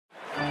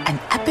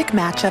epic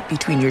matchup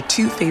between your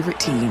two favorite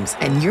teams,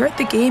 and you're at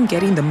the game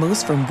getting the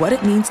most from what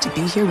it means to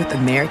be here with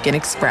American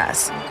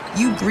Express.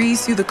 You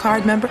breeze through the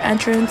card member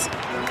entrance,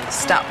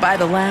 stop by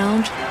the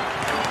lounge.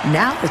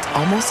 Now it's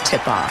almost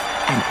tip-off,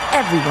 and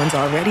everyone's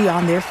already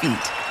on their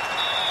feet.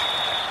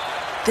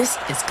 This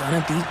is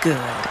gonna be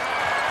good.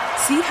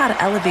 See how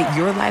to elevate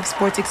your live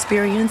sports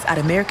experience at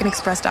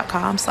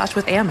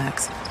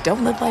americanexpress.com/withAmex.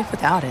 Don't live life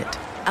without it.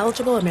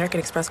 Eligible American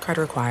Express card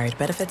required.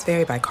 Benefits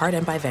vary by card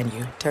and by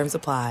venue. Terms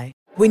apply.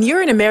 When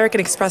you're an American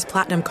Express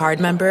Platinum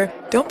card member,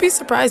 don't be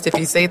surprised if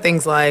you say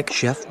things like,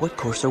 "Chef, what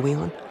course are we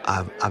on?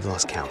 I've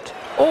lost count."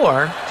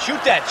 Or,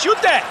 Shoot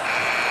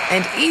that!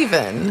 And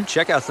even,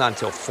 Checkout's not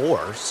until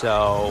 4,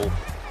 so...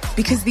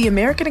 Because the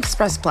American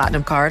Express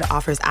Platinum Card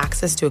offers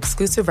access to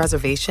exclusive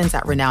reservations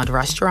at renowned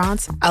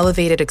restaurants,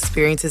 elevated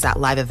experiences at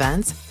live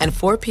events, and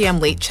 4 p.m.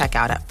 late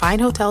checkout at fine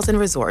hotels and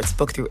resorts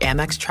booked through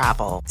Amex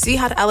Travel. See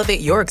how to elevate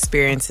your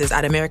experiences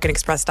at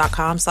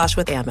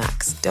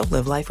americanexpress.com/withAmex. Don't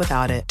live life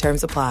without it.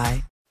 Terms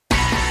apply.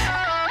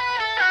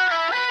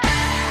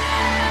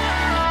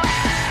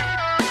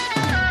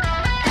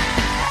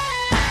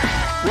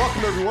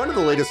 Welcome, everyone, to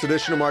the latest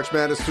edition of March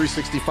Madness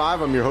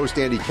 365. I'm your host,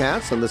 Andy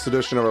Katz. On this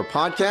edition of our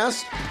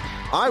podcast,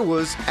 I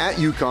was at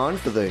UConn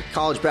for the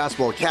College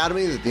Basketball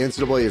Academy that the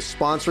NCAA is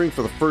sponsoring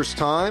for the first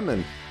time,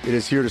 and it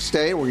is here to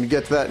stay. We're going to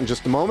get to that in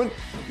just a moment.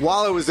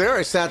 While I was there,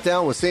 I sat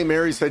down with St.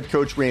 Mary's head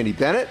coach Randy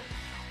Bennett.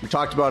 We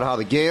talked about how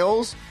the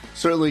Gales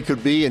certainly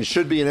could be and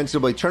should be an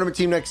NCAA tournament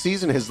team next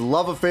season, his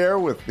love affair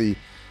with the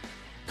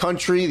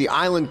country, the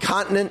island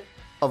continent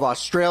of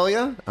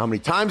Australia, how many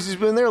times he's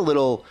been there, a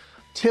little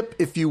tip,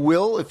 if you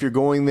will, if you're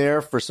going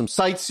there for some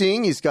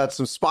sightseeing. He's got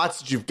some spots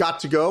that you've got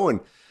to go, and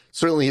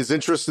certainly his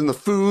interest in the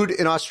food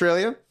in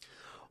Australia.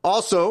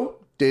 Also,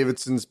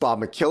 Davidson's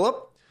Bob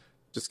McKillop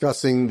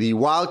discussing the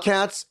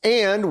Wildcats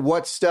and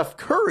what Steph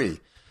Curry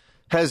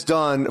has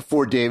done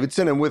for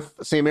Davidson. And with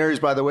St. Mary's,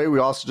 by the way, we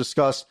also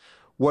discussed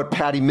what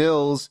Patty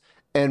Mills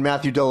and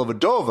Matthew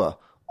Dellavedova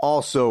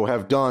also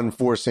have done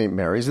for St.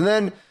 Mary's. And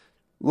then,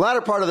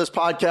 latter part of this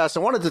podcast, I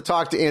wanted to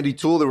talk to Andy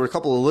Toole. There were a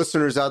couple of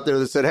listeners out there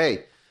that said,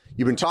 hey,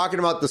 you've been talking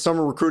about the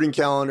summer recruiting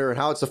calendar and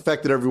how it's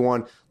affected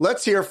everyone.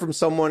 Let's hear from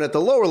someone at the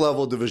lower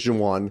level of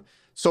Division I.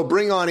 So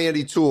bring on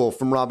Andy Toole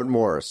from Robert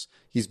Morris.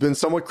 He's been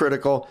somewhat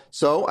critical.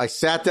 So I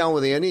sat down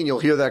with Andy, and you'll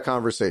hear that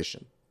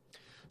conversation.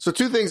 So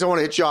 2 things I want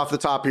to hit you off the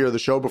top here of the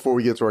show before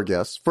we get to our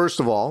guests. First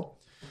of all,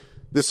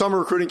 the summer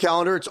recruiting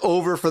calendar, it's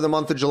over for the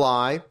month of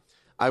July.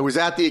 I was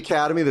at the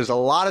academy. There's a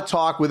lot of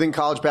talk within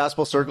college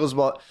basketball circles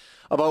about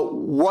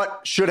what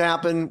should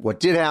happen, what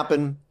did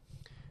happen.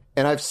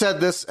 And I've said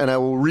this, and I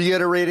will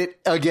reiterate it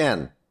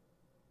again.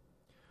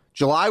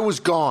 July was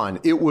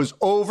gone. It was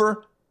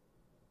over.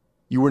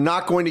 You were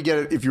not going to get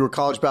it if you were a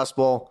college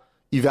basketball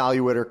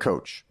evaluator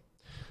coach.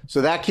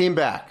 So that came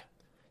back.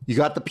 You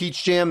got the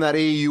Peach Jam that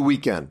AAU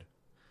weekend.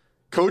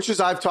 Coaches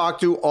I've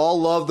talked to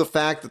all love the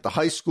fact that the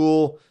high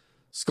school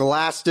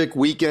scholastic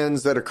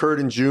weekends that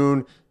occurred in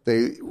June,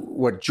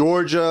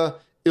 Georgia,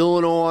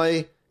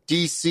 Illinois,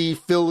 DC,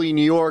 Philly,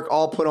 New York,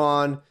 all put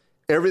on.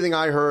 Everything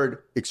I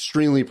heard,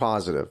 extremely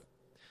positive.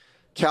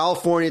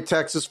 California,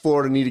 Texas,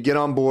 Florida need to get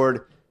on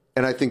board,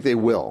 and I think they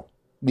will.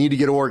 Need to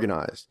get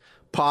organized.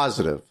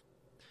 Positive.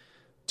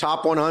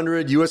 Top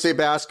 100, USA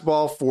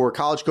Basketball for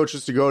college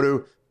coaches to go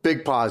to,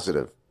 big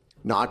positive.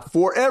 Not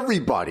for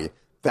everybody.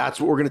 That's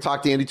what we're going to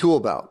talk to Andy Toole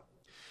about.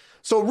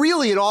 So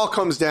really, it all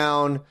comes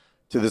down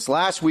to this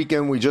last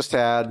weekend we just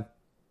had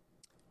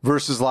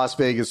versus Las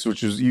Vegas,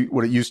 which is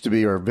what it used to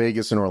be, or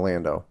Vegas and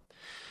Orlando.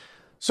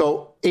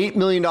 So $8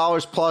 million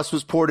plus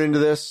was poured into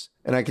this.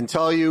 And I can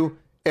tell you,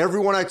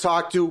 everyone I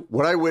talked to,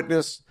 what I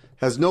witnessed,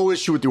 has no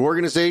issue with the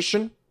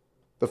organization.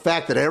 The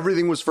fact that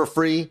everything was for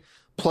free,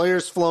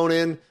 players flown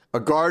in, a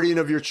guardian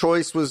of your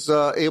choice was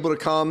able to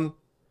come.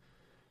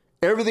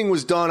 Everything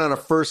was done on a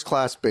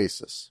first-class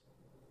basis.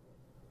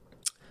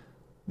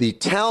 The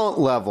talent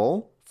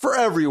level for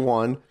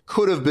everyone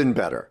could have been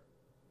better.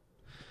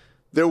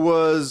 There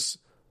was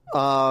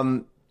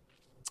not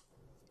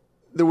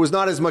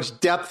as much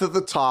depth at the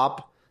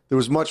top. There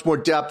was much more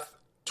depth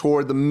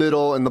toward the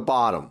middle and the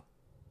bottom.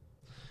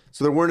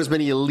 So there weren't as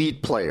many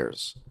elite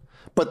players.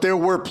 But there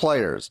were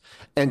players.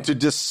 And to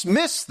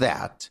dismiss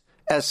that,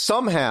 as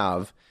some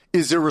have,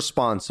 is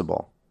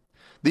irresponsible.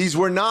 These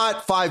were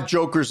not 5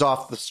 jokers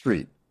off the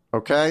street,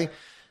 okay?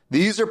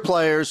 These are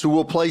players who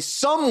will play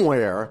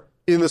somewhere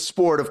in the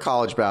sport of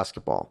college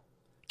basketball.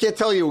 Can't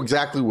tell you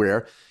exactly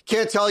where.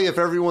 Can't tell you if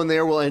everyone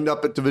there will end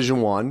up at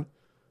Division I.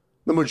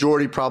 The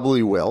majority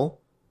probably will.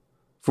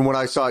 From what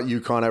I saw at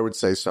UConn, I would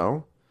say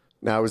so.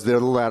 Now, I was there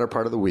the latter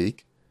part of the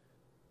week.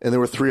 And there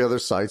were 3 other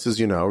sites, as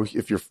you know,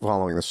 if you're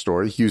following the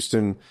story,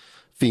 Houston,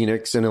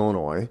 Phoenix, and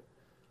Illinois.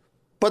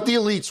 But the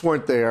elites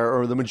weren't there,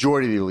 or the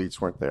majority of the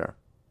elites weren't there.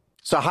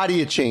 So how do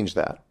you change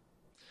that?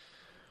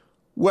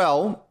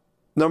 Well,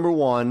 number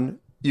one,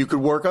 you could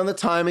work on the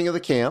timing of the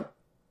camp.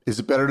 Is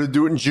it better to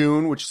do it in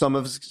June, which some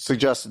have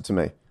suggested to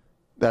me?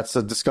 That's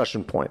a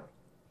discussion point.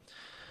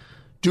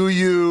 Do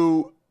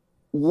you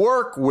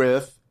work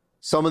with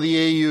some of the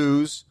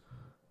AUs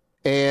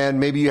And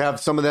maybe you have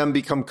some of them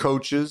become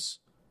coaches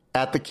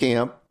at the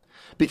camp.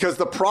 Because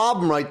the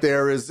problem right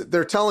there is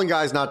they're telling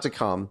guys not to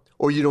come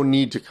or you don't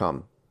need to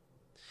come.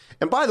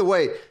 And by the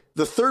way,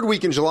 the third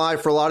week in July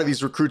for a lot of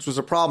these recruits was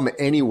a problem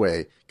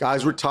anyway.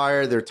 Guys were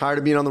tired. They're tired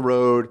of being on the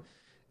road.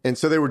 And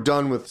so they were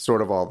done with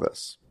sort of all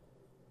this.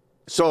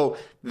 So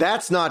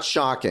that's not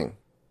shocking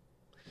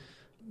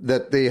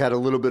that they had a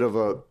little bit of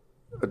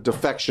a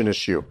defection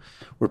issue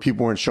where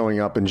people weren't showing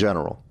up in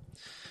general.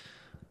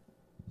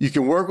 You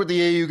can work with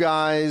the AU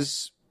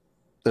guys.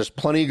 There's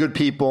plenty of good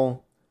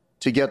people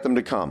to get them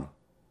to come.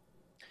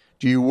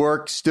 Do you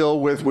work still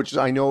with, which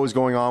I know is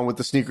going on with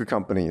the sneaker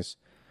companies,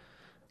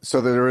 so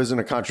that there isn't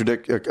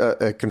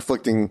a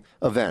conflicting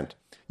event?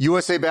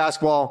 USA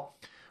Basketball,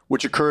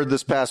 which occurred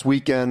this past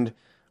weekend,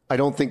 I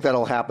don't think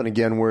that'll happen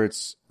again where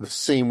it's the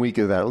same week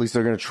of that. At least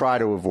they're going to try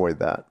to avoid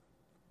that.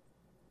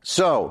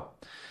 So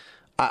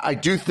I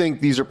do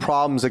think these are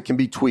problems that can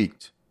be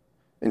tweaked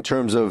in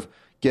terms of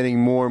getting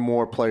more and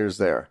more players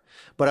there.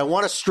 But I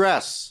want to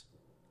stress,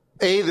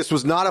 this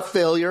was not a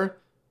failure.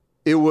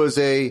 It was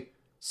a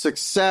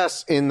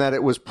success in that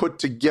it was put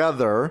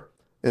together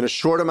in a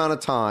short amount of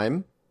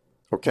time,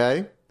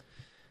 okay?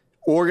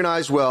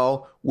 Organized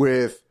well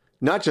with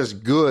not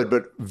just good,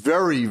 but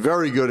very,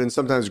 very good and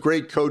sometimes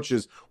great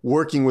coaches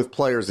working with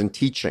players and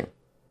teaching.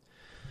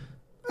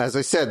 As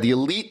I said, the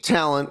elite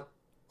talent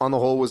on the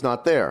whole was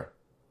not there.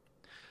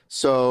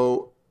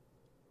 So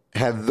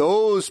had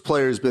those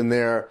players been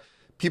there,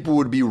 people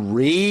would be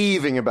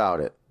raving about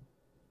it,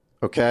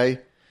 okay?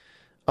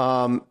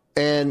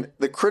 And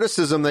the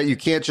criticism that you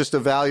can't just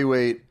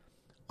evaluate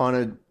on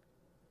a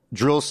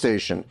drill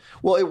station.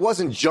 Well, it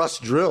wasn't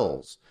just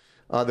drills.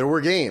 There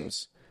were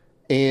games.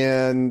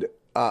 And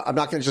I'm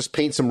not going to just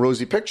paint some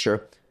rosy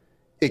picture.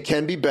 It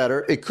can be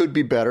better. It could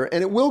be better.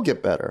 And it will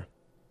get better.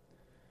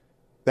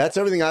 That's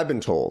everything I've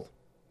been told.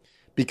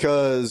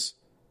 Because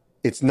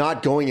it's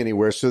not going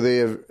anywhere. So they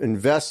have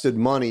invested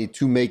money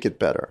to make it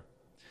better.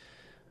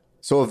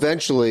 So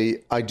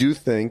eventually, I do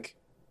think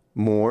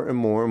more and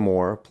more and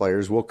more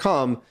players will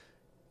come.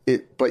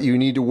 But you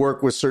need to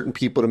work with certain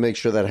people to make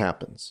sure that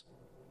happens.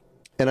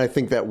 And I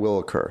think that will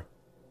occur.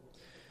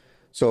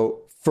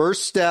 So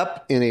first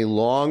step in a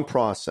long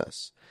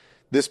process.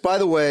 This, by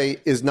the way,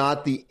 is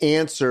not the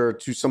answer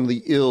to some of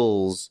the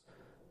ills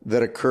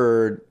that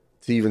occurred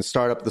to even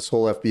start up this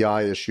whole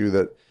FBI issue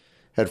that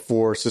had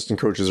 4 assistant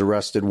coaches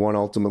arrested, 1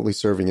 ultimately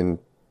serving in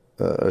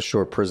a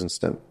short prison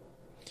stint.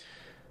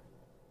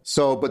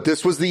 So, but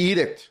this was the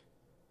edict,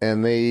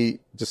 and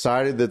they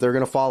decided that they're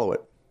going to follow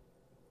it.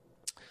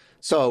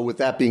 So with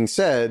that being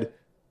said,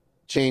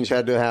 change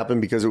had to happen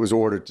because it was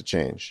ordered to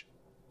change.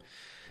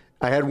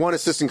 I had one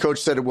assistant coach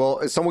said, well,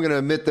 is someone going to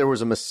admit there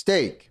was a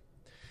mistake?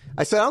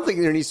 I said, I don't think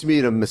there needs to be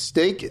a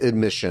mistake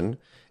admission.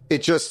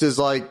 It just is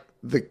like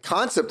the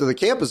concept of the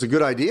camp is a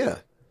good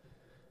idea.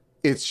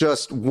 It's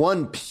just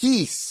one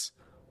piece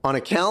on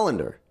a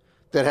calendar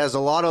that has a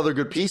lot of other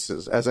good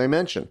pieces, as I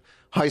mentioned.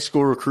 High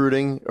school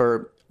recruiting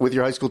or with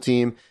your high school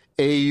team,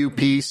 AAU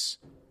piece.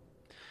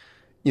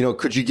 You know,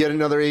 could you get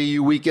another AAU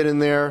weekend in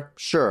there?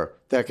 Sure.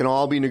 That can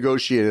all be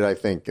negotiated, I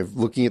think, if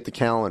looking at the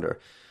calendar.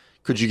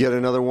 Could you get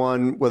another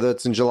one, whether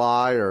it's in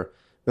July or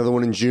another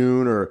one in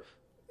June, or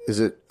is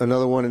it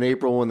another one in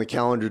April when the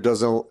calendar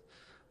doesn't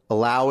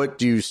allow it?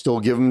 Do you still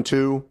give them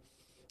 2?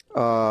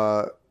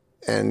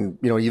 And,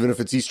 you know, even if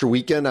it's Easter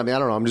weekend, I mean, I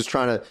don't know. I'm just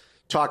trying to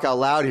talk out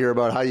loud here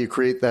about how you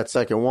create that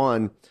second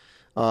one,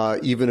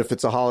 even if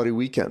it's a holiday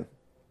weekend.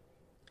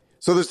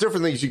 So there's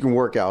different things you can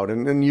work out.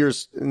 And in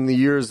the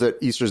years that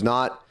Easter's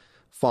not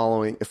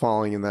falling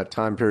in that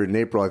time period in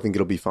April, I think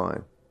it'll be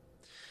fine.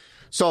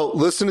 So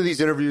listen to these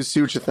interviews,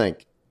 see what you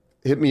think.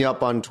 Hit me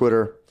up on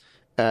Twitter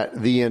at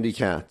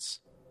 @TheAndyCats.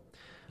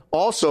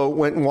 Also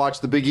went and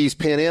watched the Big East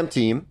Pan Am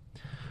team,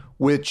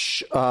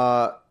 which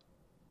had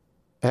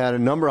a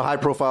number of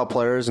high-profile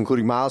players,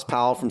 including Miles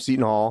Powell from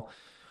Seton Hall,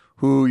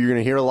 who you're going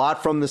to hear a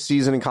lot from this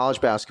season in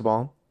college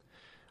basketball.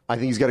 I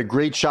think he's got a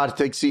great shot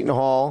to take Seton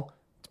Hall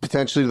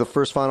potentially to the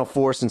first Final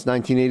Four since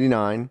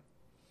 1989.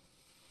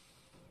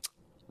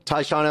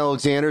 Tyshawn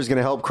Alexander is going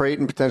to help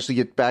Creighton potentially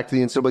get back to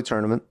the NCAA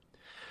tournament.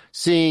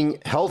 Seeing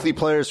healthy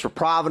players for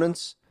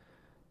Providence,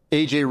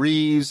 A.J.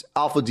 Reeves,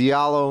 Alpha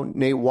Diallo,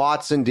 Nate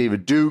Watson,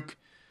 David Duke.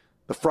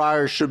 The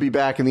Friars should be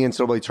back in the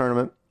NCAA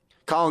tournament.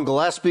 Colin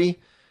Gillespie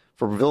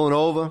for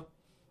Villanova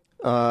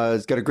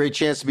has got a great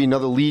chance to be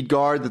another lead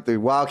guard that the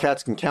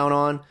Wildcats can count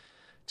on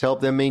to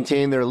help them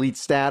maintain their elite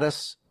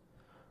status.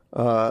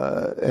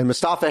 And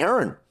Mustafa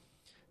Heron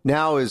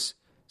now is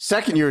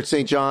second year at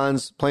St.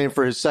 John's, playing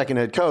for his second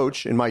head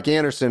coach in Mike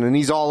Anderson, and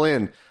he's all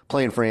in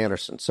playing for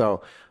Anderson.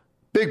 So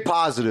big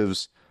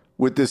positives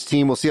with this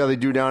team. We'll see how they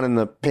do down in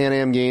the Pan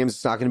Am games.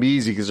 It's not going to be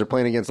easy because they're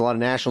playing against a lot of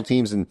national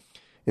teams and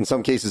in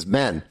some cases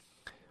men.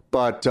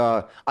 But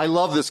I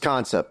love this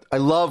concept. I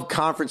love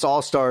conference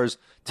all-stars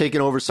taking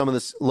over some of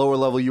this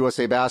lower-level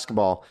USA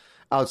basketball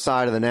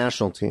outside of the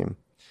national team.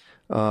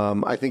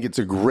 I think it's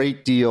a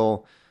great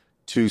deal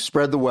to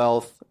spread the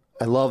wealth.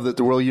 I love that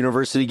the World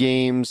University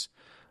Games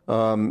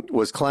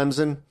was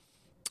Clemson.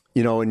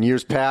 In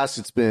years past,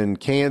 it's been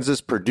Kansas,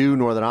 Purdue,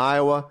 Northern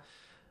Iowa.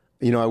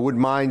 I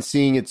wouldn't mind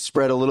seeing it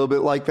spread a little bit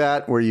like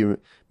that, where you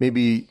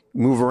maybe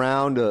move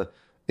around an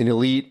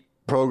elite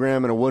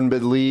program in a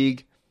one-bid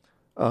league.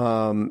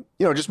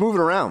 Just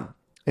moving around.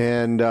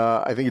 And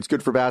I think it's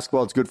good for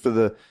basketball. It's good for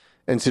the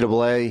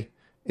NCAA.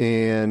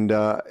 And,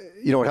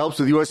 it helps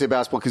with USA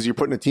basketball because you're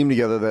putting a team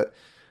together that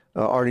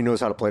already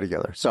knows how to play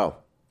together. So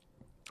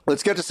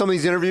let's get to some of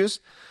these interviews.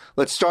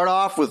 Let's start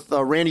off with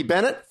Randy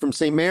Bennett from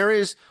St.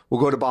 Mary's.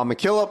 We'll go to Bob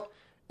McKillop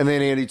and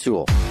then Andy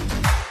Toole.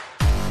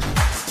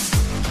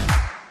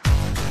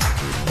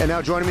 And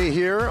now joining me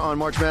here on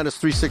March Madness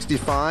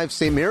 365,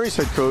 St. Mary's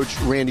head coach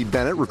Randy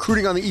Bennett,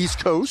 recruiting on the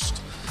East Coast.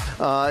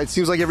 It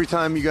seems like every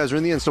time you guys are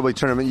in the NCAA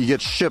tournament, you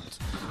get shipped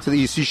to the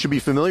East. You should be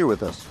familiar with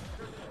this.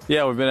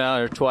 Yeah, we've been out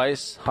here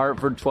twice,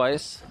 Hartford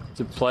twice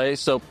to play.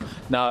 So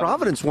now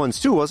Providence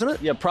once too, wasn't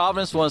it? Yeah,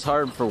 Providence once,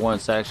 Hartford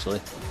once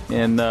actually,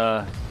 and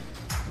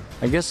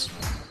I guess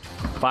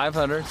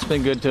 500. It's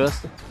been good to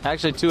us.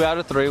 Actually, 2 out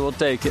of 3, we'll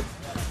take it.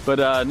 But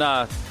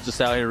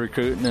just out here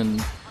recruiting,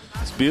 and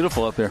it's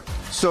beautiful up here.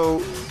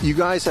 So you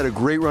guys had a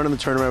great run in the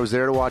tournament. I was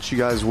there to watch you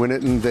guys win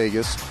it in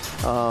Vegas.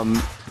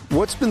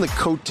 What's been the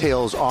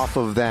coattails off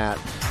of that,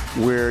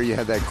 where you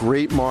had that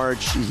great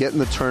March, you get in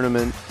the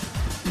tournament,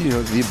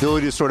 the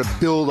ability to sort of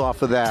build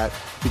off of that?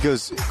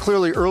 Because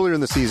clearly earlier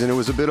in the season, it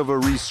was a bit of a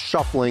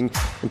reshuffling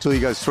until you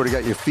guys sort of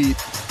got your feet,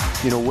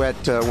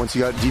 wet once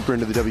you got deeper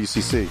into the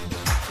WCC.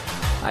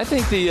 I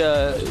think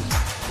the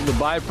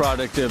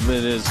byproduct of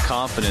it is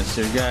confidence.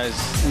 You guys,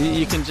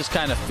 you can just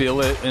kind of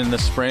feel it in the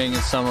spring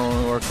and summer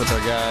when we work with our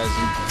guys.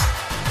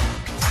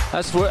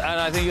 And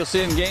I think you'll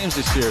see it in games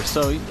this year.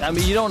 So,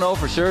 you don't know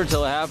for sure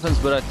until it happens,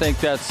 but I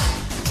think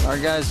our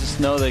guys just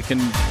know they can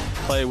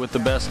play with the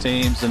best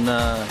teams. And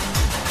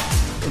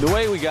the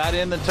way we got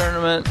in the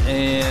tournament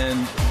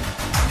and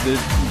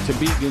to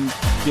beat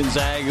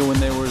Gonzaga when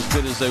they were as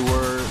good as they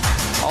were,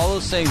 all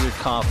those things are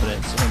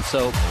confidence. And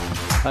so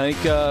I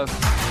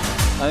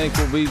think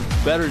we'll be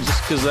better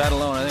just because of that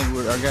alone. I think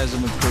our guys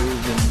have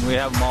improved, and we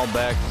have them all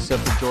back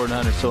except for Jordan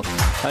Hunter. So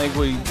I think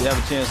we have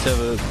a chance to have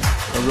a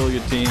really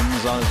good team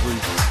as long as we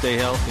stay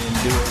healthy and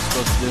do what we're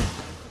supposed to do.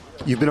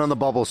 You've been on the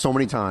bubble so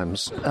many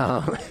times,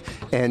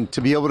 and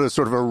to be able to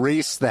sort of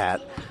erase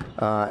that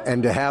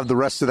and to have the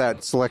rest of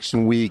that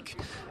selection week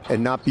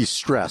and not be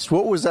stressed.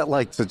 What was that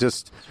like to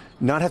just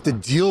not have to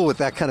deal with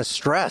that kind of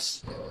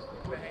stress?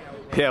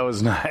 Yeah, it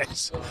was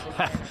nice.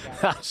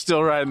 I'm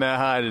still riding that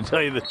high, to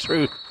tell you the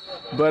truth.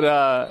 But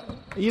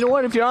you know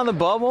what? If you're on the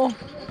bubble,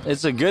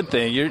 it's a good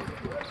thing.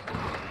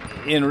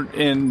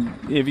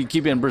 If you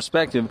keep it in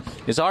perspective,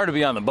 it's hard to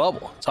be on the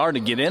bubble. It's hard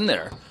to get in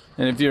there.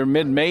 And if you're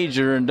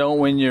mid-major and don't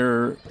win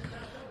your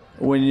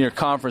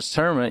conference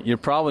tournament, you're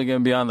probably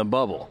going to be on the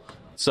bubble.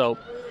 So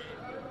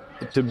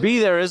to be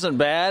there isn't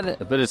bad,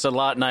 but it's a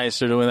lot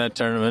nicer to win that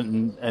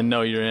tournament and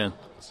know you're in.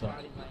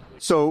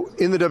 So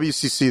in the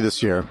WCC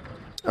this year,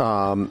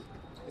 I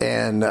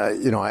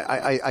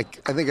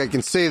think I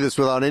can say this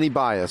without any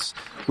bias.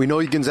 We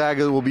know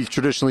Gonzaga will be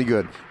traditionally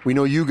good. We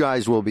know you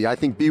guys will be. I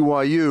think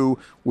BYU,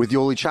 with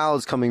Yoli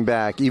Childs coming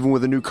back, even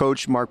with a new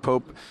coach, Mark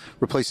Pope,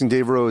 replacing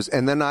Dave Rose,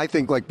 and then I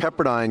think like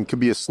Pepperdine could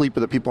be a sleeper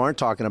that people aren't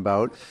talking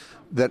about,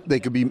 that they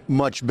could be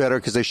much better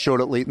because they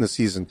showed it late in the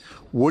season.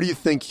 What do you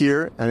think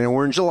here? I know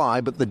we're in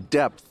July, but the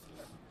depth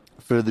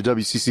for the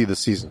WCC this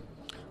season?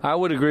 I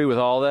would agree with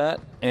all that,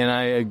 and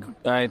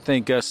I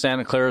think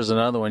Santa Clara is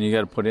another one you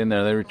got to put in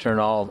there. They returned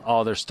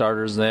all their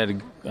starters. I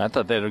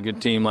thought they had a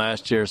good team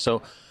last year.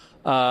 So,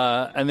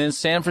 and then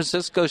San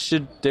Francisco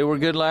they were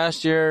good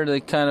last year.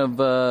 They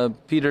kind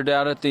of petered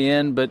out at the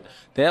end, but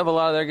they have a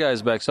lot of their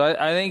guys back. So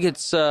I think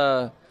it's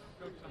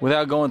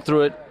without going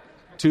through it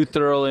too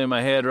thoroughly in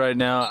my head right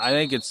now, I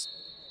think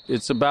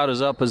it's about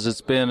as up as it's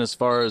been as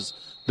far as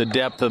the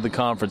depth of the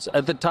conference.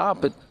 At the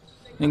top,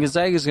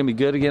 Gonzaga's going to be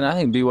good again. I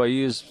think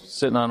BYU is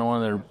sitting on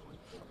one of their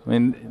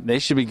they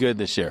should be good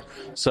this year.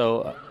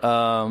 So,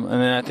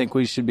 and then I think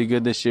we should be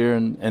good this year.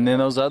 And then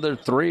those other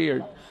three,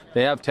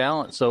 they have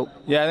talent. So,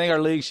 yeah, I think our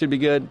league should be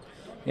good.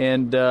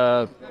 And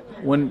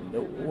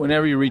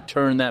whenever you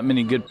return that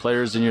many good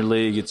players in your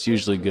league, it's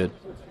usually good.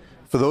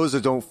 For those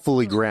that don't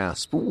fully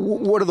grasp,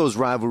 what are those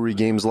rivalry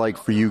games like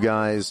for you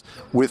guys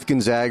with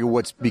Gonzaga,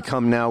 what's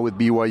become now with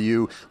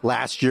BYU,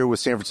 last year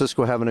with San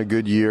Francisco having a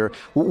good year?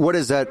 What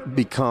has that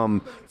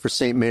become for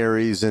St.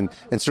 Mary's and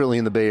certainly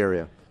in the Bay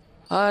Area?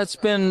 It's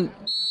been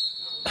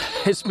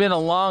a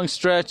long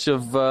stretch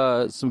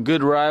of some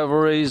good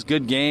rivalries,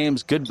 good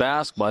games, good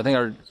basketball. I think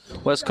our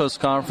West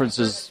Coast Conference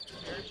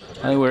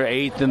I think we were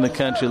 8th in the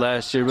country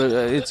last year, but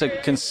it's a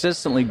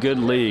consistently good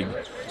league.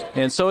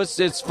 And so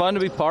it's fun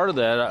to be part of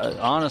that,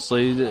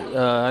 honestly.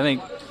 I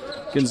think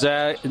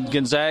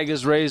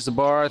Gonzaga's raised the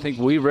bar. I think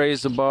we've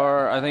raised the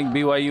bar. I think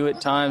BYU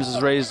at times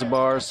has raised the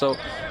bar. So,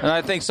 and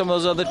I think some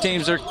of those other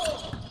teams are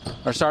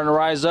starting to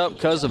rise up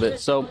because of it.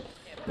 So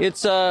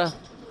it's for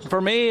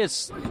me,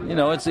 it's I've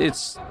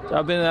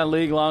been in that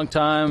league a long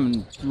time,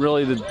 and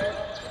really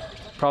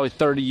probably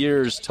 30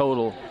 years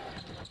total.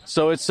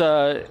 So it's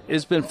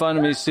been fun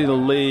to me to see the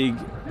league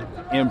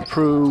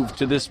improve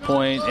to this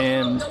point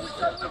and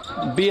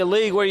be a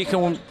league where you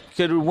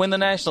could win the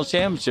national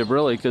championship,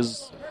 really,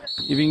 because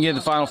if you can get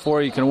the Final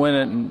Four, you can win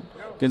it, and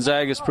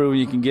Gonzaga's proven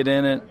you can get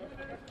in it.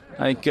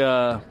 I think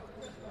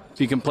if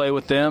you can play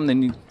with them,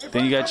 then you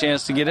got a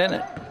chance to get in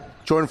it.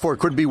 Jordan Ford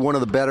could be one of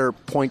the better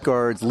point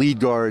guards, lead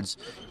guards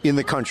in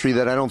the country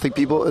that I don't think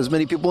as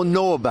many people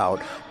know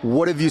about.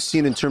 What have you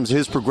seen in terms of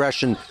his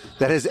progression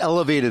that has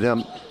elevated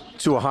him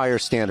to a higher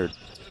standard?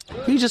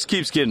 He just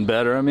keeps getting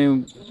better. I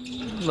mean,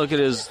 look at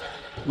his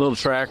little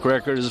track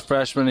record as a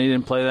freshman. He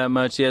didn't play that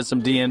much. He had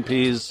some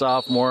DNPs as a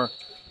sophomore.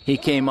 He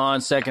came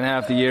on second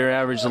half of the year,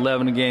 averaged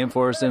 11 a game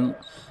for us. And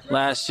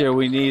last year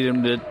we needed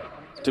him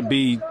to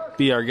be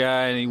our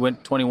guy, and he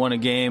went 21 a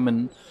game.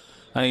 And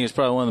I think he's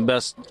probably one of the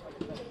best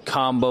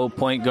combo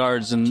point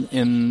guards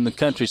in the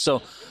country.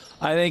 So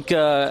I think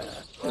the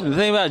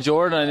thing about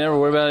Jordan, I never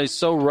worry about it. He's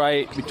so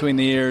right between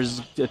the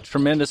ears, a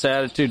tremendous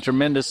attitude,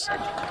 tremendous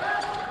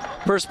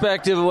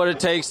perspective of what it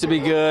takes to be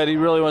good. He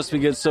really wants to be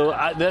good. So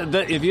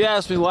if you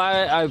ask me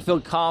why I feel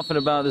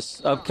confident about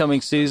this upcoming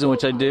season,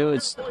 which I do,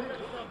 it's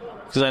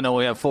because I know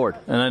we have Ford,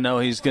 and I know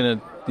he's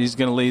gonna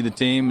lead the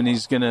team, and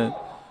he's gonna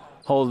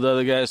hold the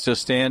other guys to a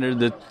standard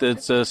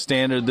that's a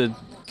standard that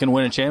can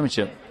win a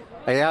championship.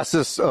 I asked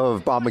this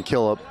of Bob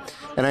McKillop,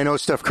 and I know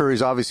Steph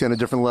Curry's obviously on a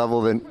different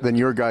level than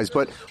your guys,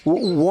 but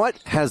what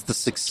has the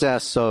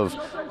success of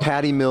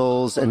Patty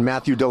Mills and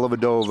Matthew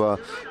Dellavedova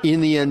in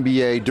the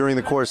NBA during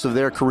the course of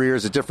their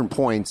careers at different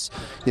points?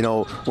 You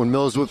know, when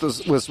Mills was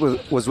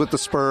with the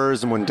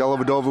Spurs and when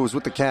Dellavedova was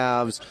with the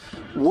Cavs,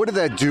 what did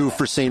that do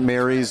for St.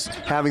 Mary's,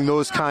 having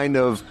those kind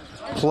of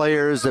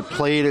players that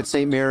played at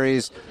St.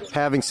 Mary's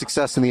having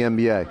success in the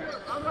NBA?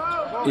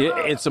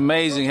 It's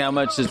amazing how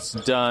much it's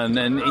done,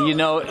 and you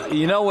know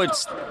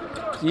it's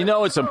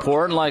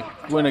important. Like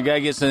when a guy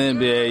gets in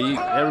the NBA,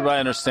 everybody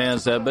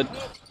understands that, but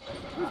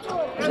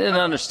I didn't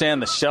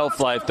understand the shelf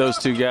life those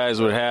two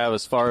guys would have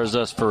as far as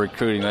us for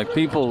recruiting. Like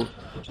people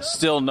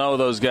still know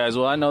those guys.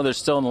 Well, I know they're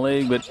still in the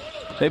league, but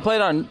both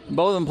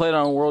of them played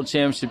on a world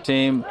championship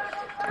team.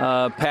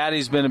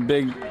 Patty's been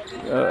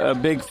a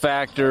big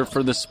factor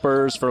for the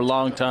Spurs for a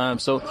long time.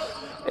 So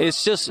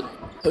it's just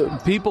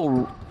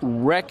people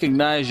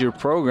recognize your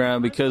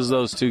program because of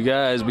those two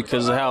guys,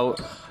 because of how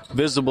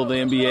visible the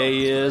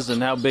NBA is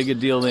and how big a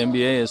deal the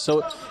NBA is.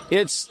 So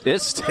it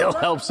still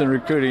helps in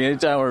recruiting.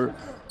 Anytime we're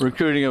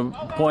recruiting a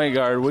point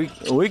guard,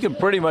 we can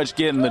pretty much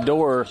get in the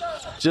door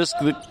just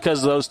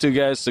because of those two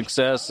guys'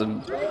 success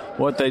and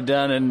what they've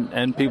done,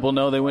 and people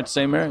know they went to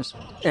St. Mary's.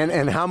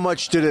 And how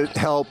much did it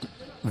help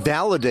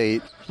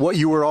validate what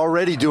you were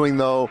already doing,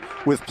 though,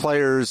 with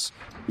players,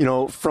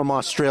 from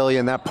Australia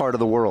and that part of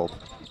the world?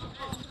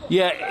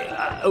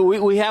 Yeah,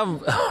 we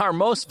have our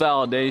most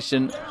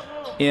validation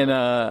in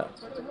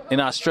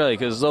Australia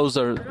because those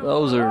are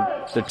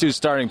the two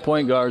starting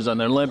point guards on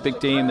their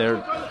Olympic team.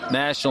 They're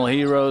national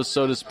heroes,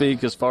 so to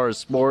speak, as far as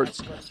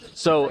sports.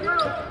 So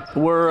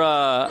we're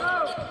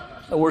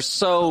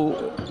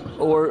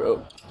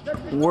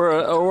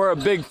a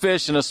big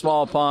fish in a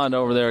small pond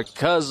over there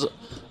because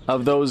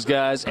of those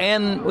guys,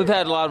 and we've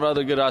had a lot of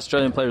other good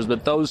Australian players,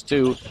 but those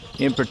two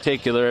in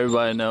particular,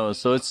 everybody knows.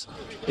 So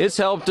it's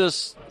helped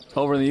us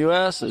over in the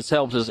U.S., it's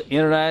helped us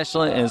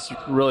internationally, and it's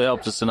really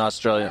helped us in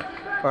Australia.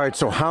 All right,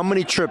 so how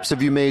many trips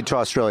have you made to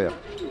Australia?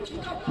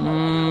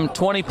 20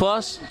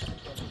 plus.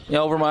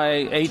 Over my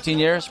 18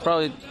 years,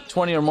 probably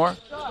 20 or more.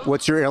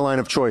 What's your airline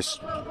of choice?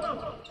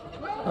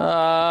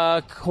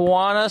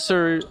 Qantas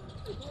or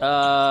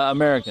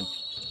American.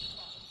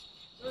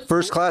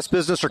 First class,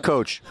 business, or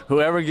coach?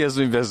 Whoever gives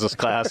me business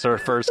class or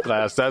first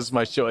class, that's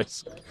my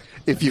choice.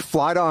 If you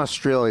fly to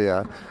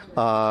Australia,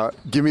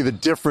 give me the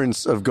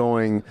difference of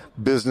going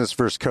business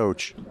versus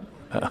coach.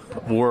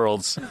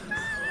 Worlds.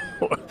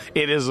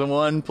 It is the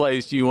one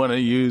place you want to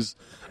use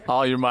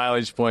all your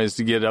mileage points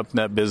to get up in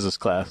that business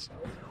class.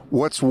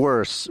 What's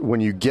worse,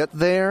 when you get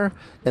there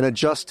and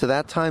adjust to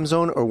that time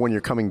zone, or when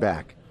you're coming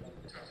back?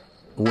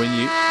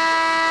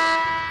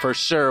 For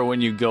sure,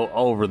 when you go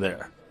over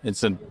there.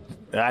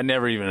 I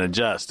never even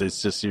adjust.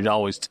 It's just you're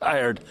always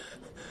tired.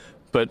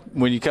 But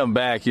when you come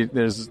back,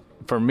 there's an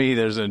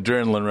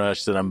adrenaline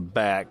rush that I'm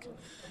back,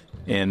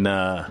 and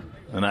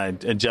I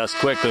adjust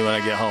quickly when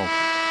I get home.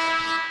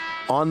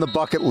 On the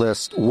bucket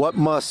list, what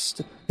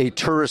must a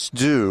tourist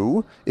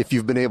do if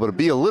you've been able to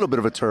be a little bit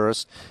of a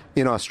tourist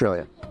in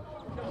Australia?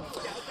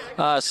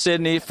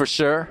 Sydney, for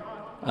sure.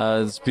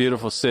 It's a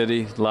beautiful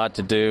city, a lot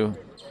to do.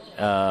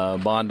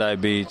 Bondi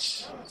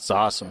Beach, it's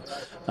awesome.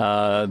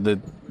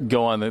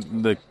 Go on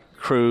the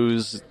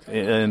cruise,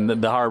 and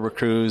the harbor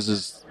cruise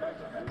is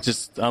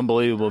just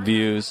unbelievable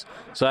views.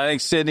 So I think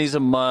Sydney's a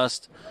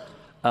must.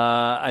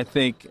 I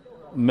think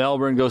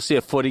Melbourne, go see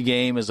a footy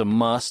game is a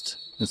must.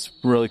 It's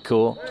really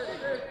cool.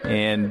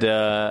 And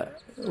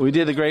we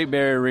did the Great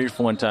Barrier Reef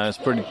one time. It's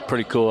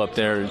pretty cool up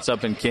there. It's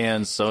up in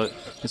Cairns, so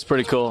it's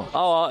pretty cool.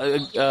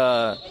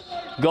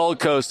 Gold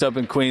Coast up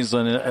in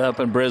Queensland, up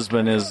in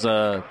Brisbane is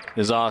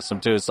awesome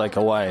too. It's like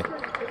Hawaii.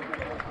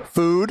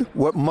 Food,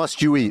 what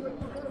must you eat?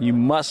 You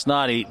must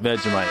not eat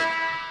Vegemite.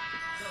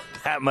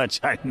 That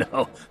much I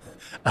know.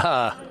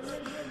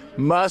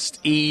 Must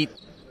eat.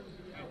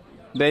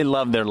 They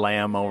love their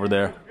lamb over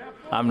there.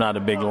 I'm not a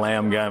big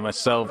lamb guy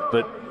myself,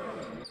 but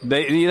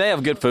they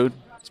have good food.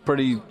 It's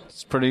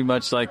pretty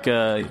much like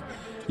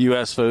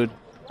U.S. food.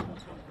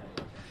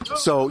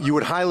 So you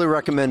would highly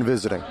recommend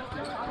visiting?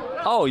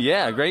 Oh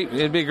yeah, great.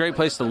 It'd be a great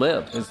place to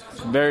live. It's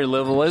very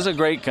livable. It's a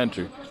great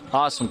country,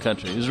 awesome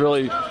country. It's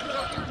really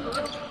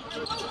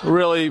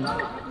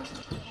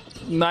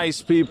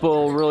nice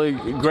people, really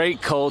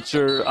great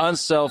culture,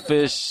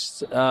 unselfish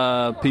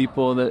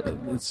people.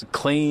 It's a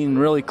clean,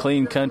 really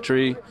clean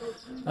country.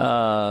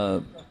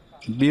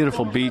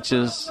 Beautiful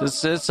beaches.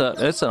 It's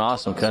an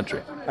awesome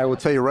country. I will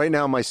tell you right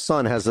now, my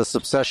son has this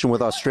obsession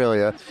with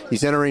Australia.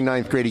 He's entering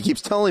 9th grade. He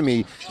keeps telling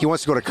me he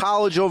wants to go to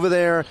college over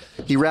there.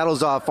 He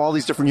rattles off all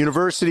these different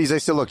universities. I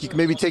said, look, you can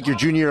maybe take your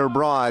junior year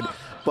abroad,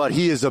 but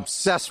he is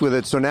obsessed with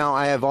it. So now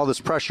I have all this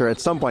pressure at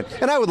some point.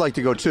 And I would like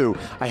to go too.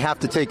 I have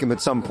to take him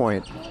at some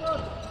point.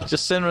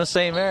 Just send him to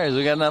St. Mary's.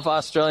 We got enough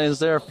Australians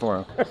there for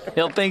him.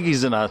 He'll think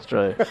he's in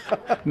Australia.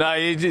 No,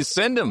 you just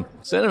send him.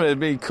 Send him.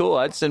 It'd be cool.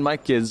 I'd send my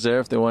kids there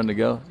if they wanted to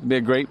go. It'd be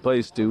a great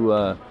place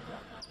to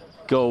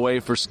go away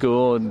for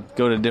school and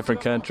go to a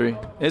different country.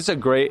 It is a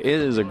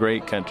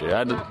great country.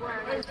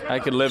 I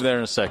could live there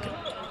in a second.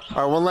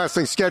 All right, one last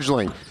thing,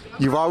 scheduling.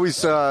 You've always,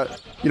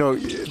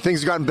 things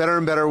have gotten better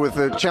and better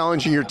with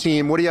challenging your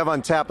team. What do you have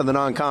on tap in the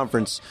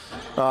non-conference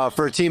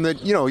for a team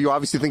that, you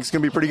obviously think is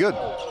going to be pretty good?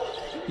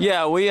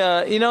 Yeah, we,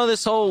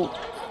 this whole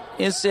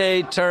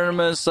NCAA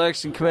tournament,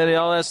 selection committee,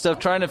 all that stuff,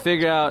 trying to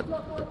figure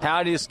out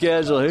how do you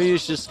schedule, who you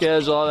should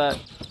schedule, all that.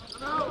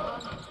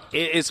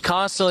 It's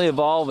constantly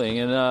evolving.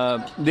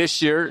 And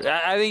this year,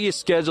 I think you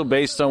schedule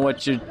based on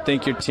what you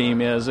think your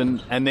team is and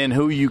then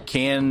who you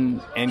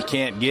can and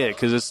can't get,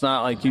 because it's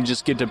not like you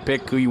just get to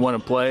pick who you want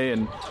to play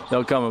and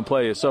they'll come and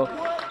play you. So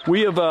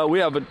we have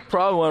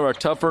probably one of our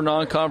tougher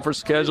non-conference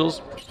schedules,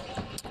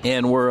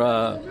 and we're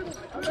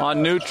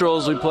on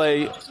neutrals. We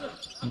play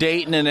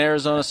Dayton and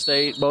Arizona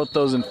State, both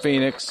those in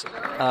Phoenix. We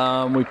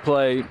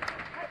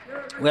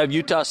have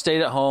Utah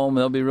State at home.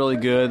 They'll be really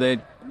good. They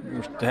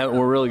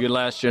were really good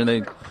last year, and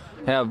they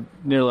have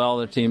nearly all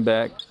their team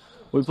back.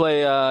 We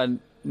play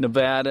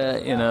Nevada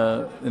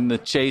in the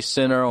Chase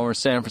Center over in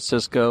San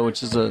Francisco,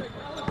 which is a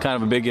kind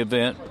of a big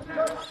event.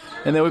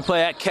 And then we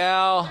play at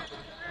Cal,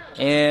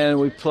 and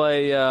we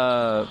play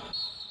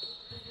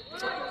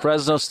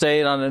Fresno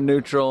State on a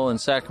neutral in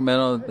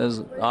Sacramento. There's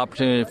an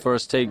opportunity for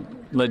us to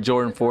let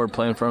Jordan Ford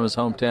play from his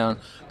hometown.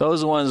 Those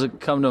are the ones that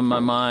come to my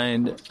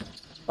mind.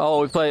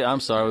 Oh, we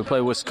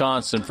play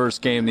Wisconsin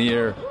first game of the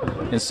year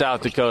in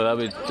South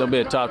Dakota. They'll be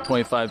a top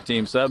 25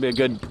 team, so that'll be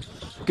a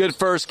good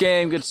first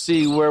game. Good to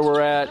see where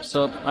we're at.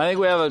 So I think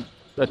we have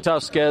a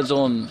tough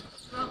schedule,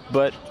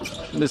 but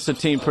this is a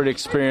team pretty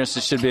experienced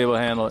that should be able to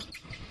handle it.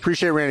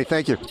 Appreciate it, Randy.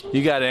 Thank you.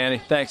 You got it,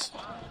 Andy. Thanks.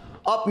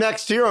 Up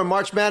next here on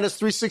March Madness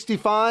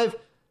 365,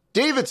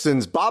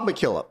 Davidson's Bob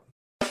McKillop.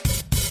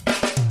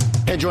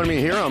 And joining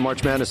me here on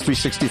March Madness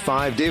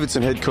 365,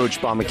 Davidson head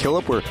coach Bob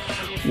McKillop. We're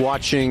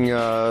watching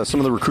some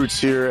of the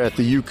recruits here at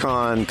the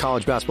UConn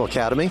College Basketball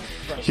Academy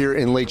here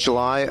in late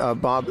July.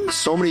 Bob,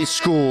 so many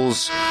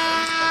schools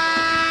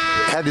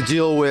had to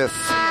deal with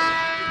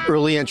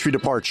early entry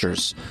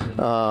departures.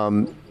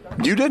 You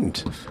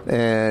didn't.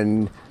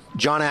 And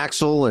John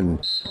Axel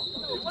and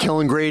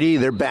Kellen Grady,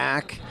 they're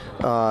back.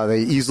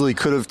 They easily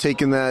could have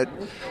taken that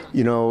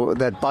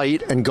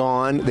bite and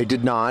gone. They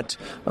did not.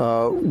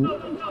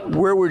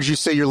 Where would you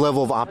say your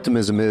level of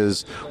optimism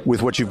is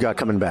with what you've got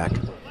coming back?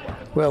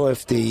 Well,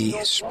 if the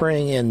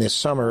spring and this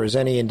summer is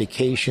any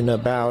indication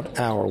about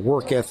our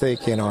work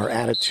ethic and our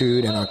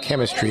attitude and our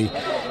chemistry,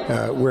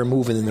 we're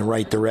moving in the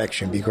right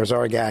direction, because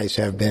our guys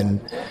have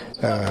been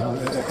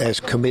as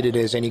committed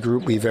as any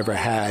group we've ever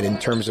had in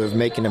terms of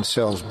making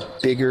themselves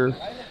bigger,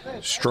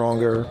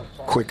 stronger,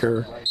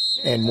 quicker,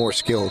 and more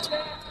skilled.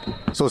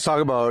 So let's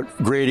talk about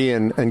Grady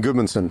and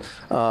Goodmanson.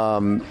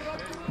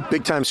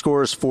 Big-time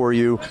scorers for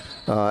you,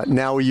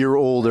 now a year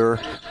older.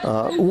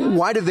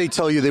 Why did they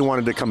tell you they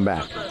wanted to come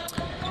back?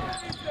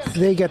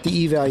 They got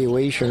the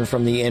evaluation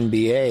from the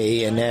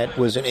NBA, and that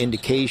was an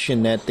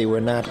indication that they were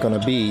not going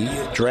to be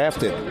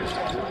drafted.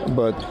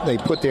 But they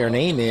put their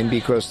name in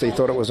because they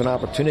thought it was an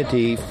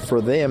opportunity for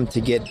them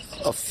to get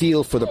a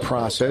feel for the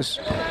process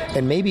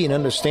and maybe an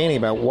understanding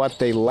about what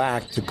they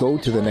lacked to go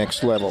to the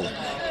next level.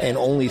 And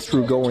only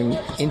through going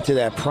into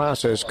that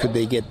process could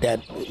they get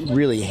that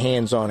really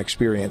hands-on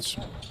experience.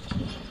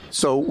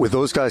 So with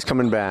those guys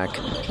coming back,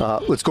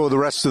 let's go to the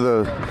rest of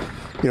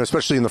the,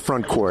 especially in the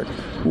front court.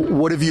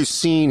 What have you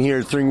seen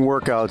here during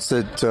workouts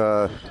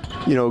that,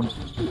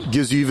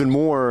 gives you even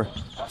more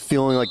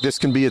feeling like this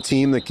can be a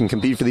team that can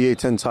compete for the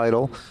A-10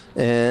 title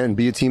and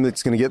be a team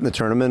that's going to get in the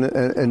tournament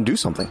and do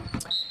something?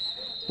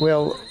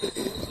 Well,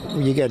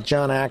 you got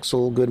John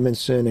Axel,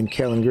 Goodmanson, and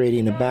Kellen Grady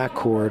in the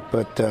backcourt,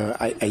 but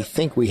I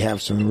think we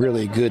have some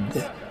really good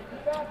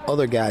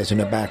other guys in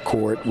the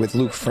backcourt with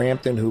Luke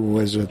Frampton, who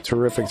was a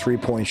terrific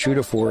three-point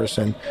shooter for us,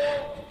 and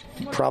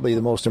probably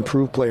the most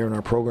improved player in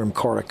our program,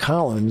 Carter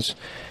Collins.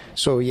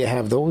 So you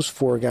have those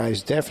four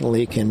guys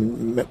definitely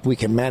we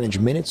can manage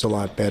minutes a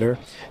lot better.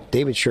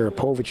 David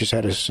Sharapovich has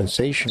had a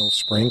sensational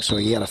spring, so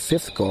he had a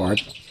fifth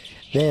guard.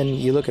 Then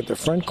you look at the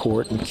front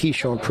court, and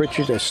Keyshawn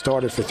Pritchard has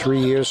started for 3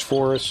 years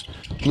for us.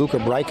 Luka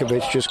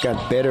Brajkovic just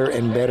got better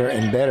and better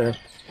and better.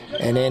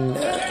 And then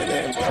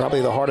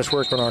probably the hardest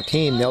worker on our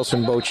team,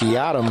 Nelson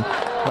Bochiatum,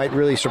 might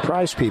really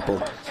surprise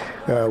people.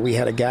 We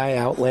had a guy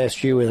out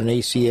last year with an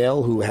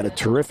ACL who had a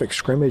terrific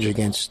scrimmage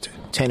against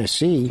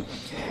Tennessee,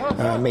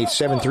 made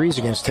 7 threes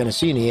against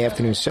Tennessee in the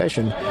afternoon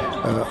session.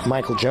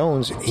 Michael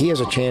Jones, he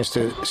has a chance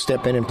to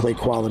step in and play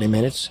quality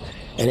minutes.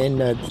 And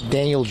then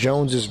Daniel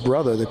Jones's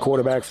brother, the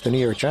quarterback for the New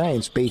York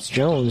Giants, Bates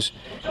Jones,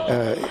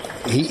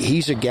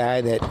 he's a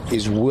guy that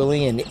is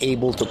willing and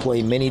able to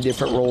play many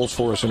different roles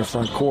for us in the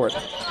front court.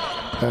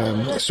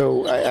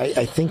 So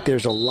I think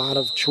there's a lot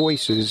of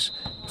choices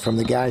from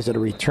the guys that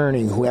are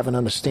returning who have an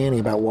understanding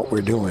about what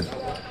we're doing.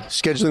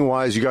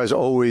 Scheduling-wise, you guys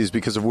always,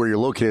 because of where you're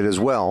located as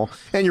well,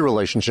 and your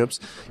relationships,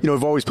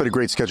 have always played a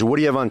great schedule. What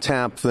do you have on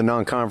tap for the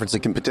non-conference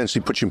that can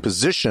potentially put you in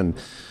position,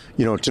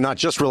 to not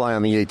just rely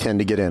on the A-10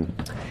 to get in?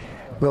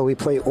 Well, we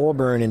play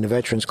Auburn in the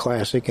Veterans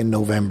Classic in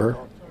November.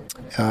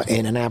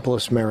 In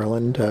Annapolis,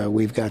 Maryland,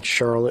 we've got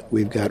Charlotte,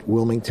 we've got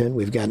Wilmington,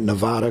 we've got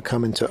Nevada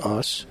coming to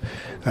us.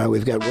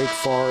 We've got Wake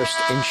Forest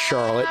in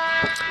Charlotte.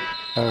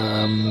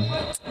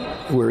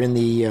 We're in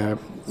the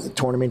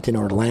tournament in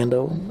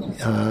Orlando,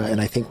 and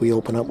I think we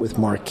open up with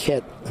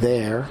Marquette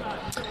there.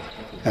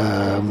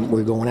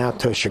 We're going out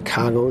to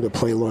Chicago to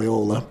play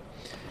Loyola.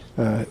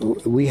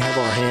 We have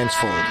our hands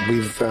full.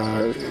 We've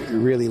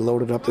really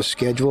loaded up the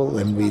schedule,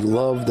 and we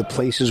love the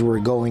places we're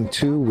going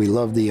to. We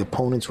love the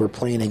opponents we're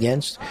playing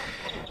against.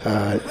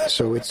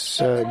 So it's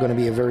going to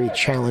be a very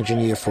challenging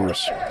year for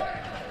us.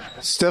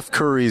 Steph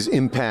Curry's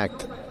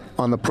impact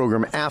on the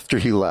program after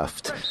he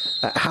left,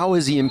 how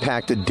has he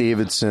impacted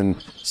Davidson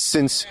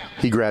since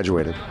he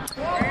graduated?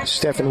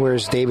 Stephen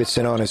wears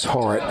Davidson on his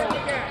heart,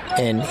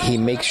 and he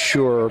makes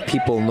sure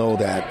people know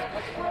that.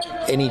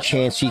 Any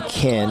chance he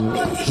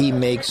can, he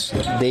makes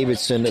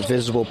Davidson a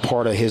visible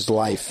part of his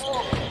life.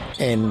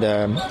 And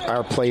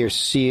our players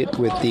see it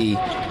with the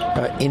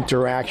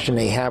interaction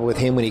they have with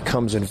him when he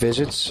comes and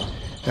visits.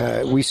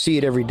 We see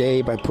it every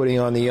day by putting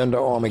on the Under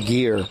Armour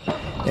gear.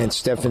 And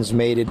Stefan's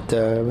made it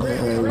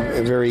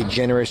a very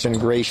generous and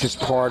gracious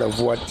part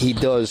of what he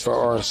does for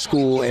our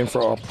school and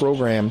for our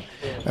program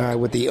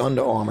with the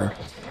Under Armour.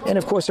 And,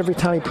 of course, every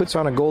time he puts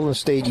on a Golden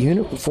State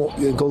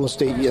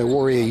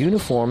Warrior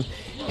uniform,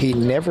 he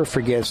never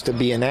forgets to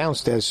be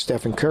announced as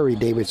Stephen Curry,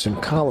 Davidson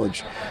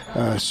College.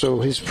 So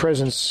his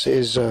presence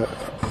is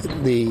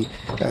the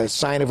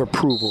sign of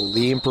approval,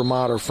 the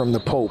imprimatur from the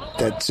Pope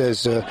that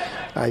says,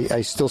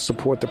 I still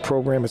support the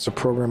program. It's a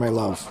program I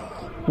love.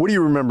 What do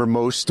you remember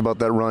most about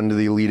that run to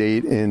the Elite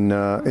Eight in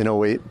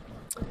 08?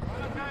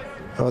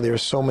 Oh, there are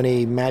so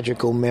many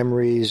magical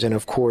memories, and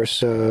of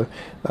course, the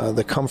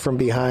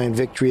come-from-behind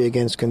victory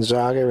against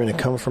Gonzaga and a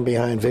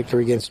come-from-behind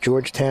victory against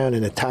Georgetown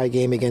and a tie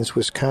game against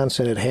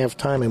Wisconsin at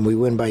halftime, and we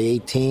win by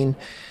 18.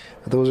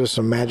 Those are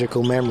some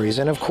magical memories.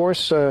 And, of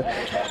course,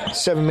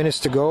 7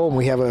 minutes to go, and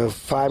we have a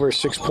 5 or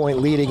 6 point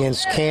lead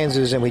against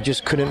Kansas, and we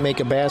just couldn't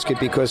make a basket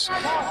because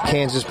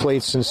Kansas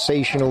played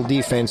sensational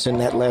defense in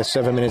that last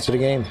 7 minutes of the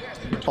game.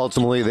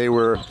 Ultimately, they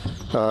were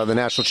the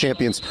national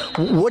champions.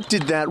 What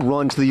did that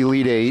run to the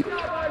Elite Eight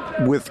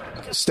with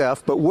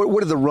Steph, but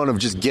what did the run of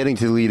just getting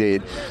to the Elite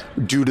Eight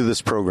do to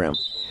this program?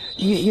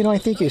 I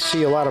think you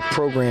see a lot of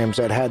programs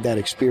that had that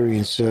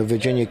experience,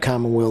 Virginia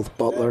Commonwealth,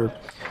 Butler,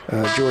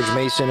 George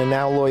Mason, and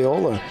now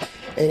Loyola.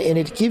 And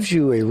it gives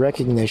you a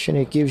recognition,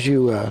 it gives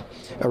you a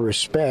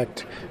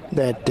respect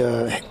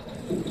that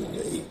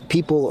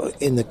people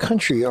in the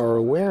country are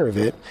aware of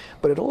it,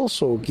 but it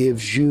also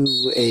gives you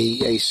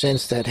a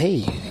sense that,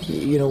 hey,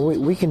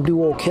 we can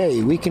do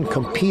okay. We can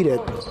compete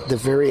at the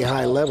very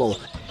high level.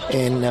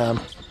 And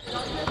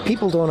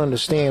people don't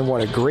understand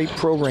what a great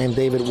program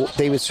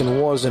Davidson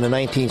was in the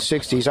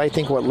 1960s. I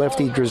think what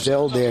Lefty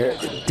Driesell there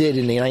did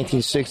in the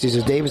 1960s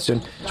at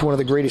Davidson is one of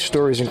the greatest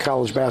stories in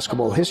college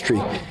basketball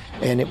history.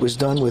 And it was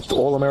done with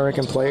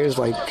all-American players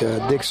like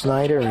Dick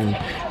Snyder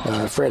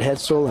and Fred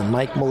Hetzel and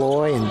Mike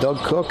Malloy and Doug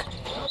Cook.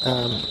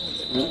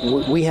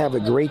 We have a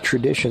great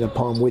tradition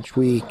upon which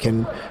we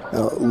can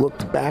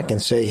look back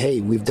and say,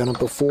 hey, we've done it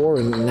before,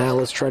 and now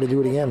let's try to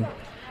do it again.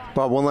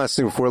 Bob, one last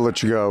thing before I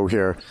let you go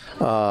here.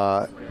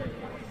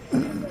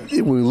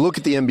 When we look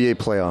at the NBA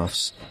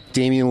playoffs,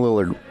 Damian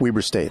Lillard,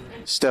 Weber State,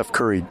 Steph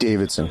Curry,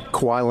 Davidson,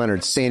 Kawhi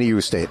Leonard, San Diego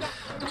State,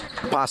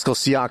 Pascal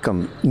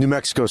Siakam, New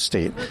Mexico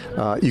State.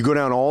 You go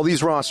down all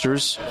these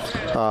rosters,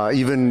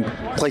 even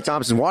Klay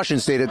Thompson,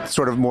 Washington State at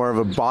sort of more of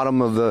a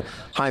bottom of the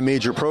high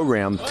major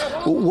program.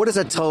 What does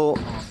that tell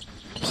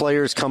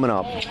players coming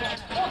up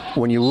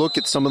when you look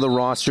at some of the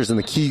rosters and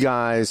the key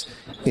guys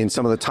in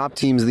some of the top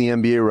teams in the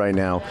NBA right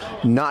now,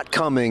 not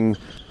coming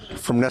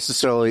from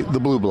necessarily the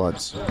Blue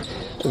Bloods?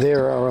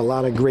 There are a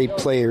lot of great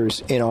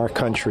players in our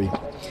country.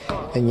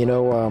 And,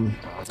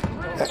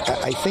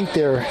 I think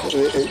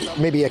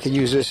maybe I could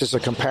use this as a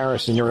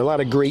comparison. There are a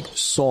lot of great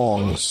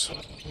songs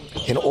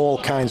in all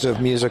kinds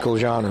of musical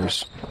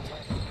genres.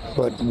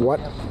 But what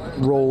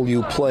role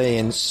you play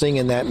in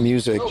singing that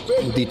music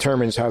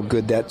determines how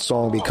good that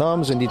song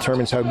becomes and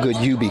determines how good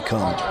you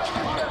become.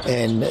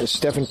 And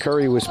Stephen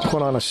Curry was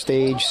put on a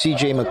stage,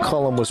 C.J.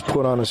 McCollum was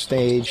put on a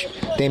stage,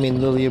 Damian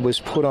Lillard was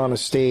put on a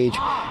stage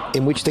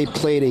in which they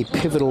played a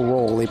pivotal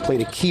role. They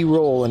played a key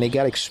role, and they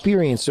got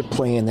experience of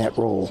playing that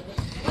role.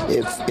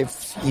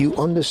 If you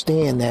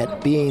understand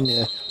that being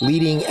a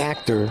leading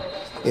actor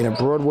in a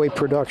Broadway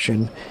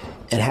production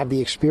and have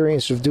the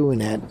experience of doing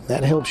that,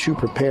 that helps you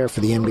prepare for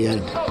the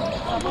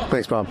NBA.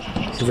 Thanks, Bob.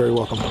 You're very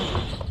welcome.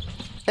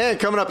 And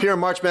coming up here on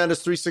March Madness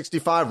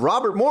 365,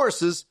 Robert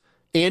Morris's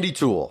Andy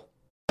Toole.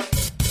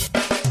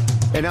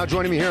 And now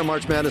joining me here on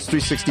March Madness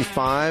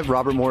 365,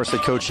 Robert Morris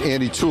head coach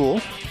Andy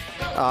Toole.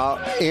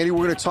 Andy,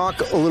 we're going to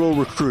talk a little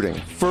recruiting.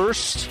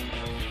 First,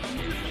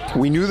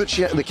 we knew that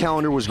the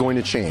calendar was going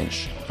to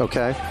change,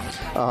 okay?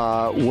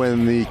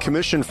 When the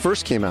commission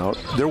first came out,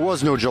 there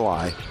was no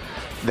July.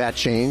 That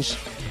changed.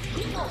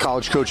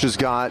 College coaches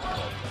got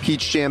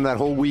Peach Jam that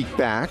whole week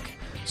back,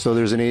 so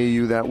there's an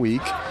AAU that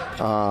week.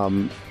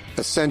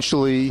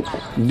 Essentially,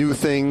 new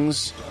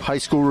things, high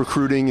school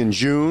recruiting in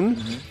June.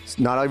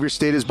 Mm-hmm. Not every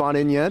state has bought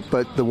in yet,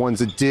 but the ones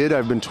that did,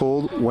 I've been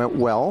told, went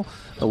well.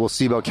 We'll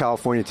see about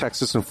California,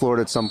 Texas, and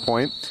Florida at some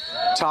point.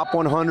 Top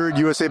 100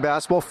 USA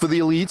basketball for the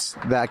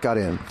elites, that got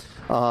in.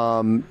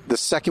 The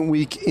second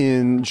week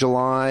in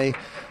July,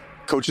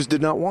 coaches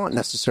did not want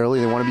necessarily.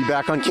 They want to be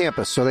back on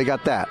campus, so they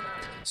got that.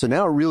 So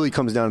now it really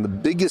comes down to the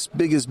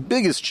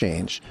biggest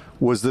change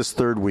was this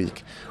third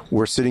week.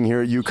 We're sitting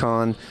here at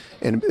UConn,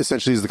 and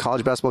essentially is the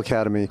College Basketball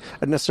Academy.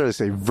 I'd necessarily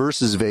say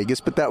versus Vegas,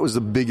 but that was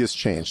the biggest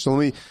change. So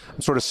I'm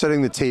sort of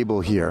setting the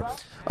table here.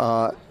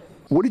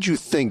 What did you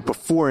think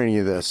before any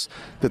of this,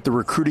 that the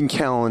recruiting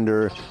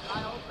calendar,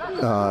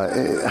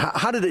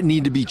 how did it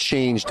need to be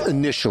changed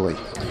initially?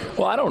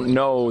 Well, I don't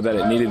know that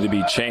it needed to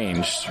be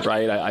changed,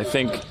 right? I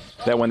think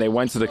that when they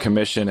went to the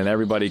commission and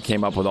everybody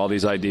came up with all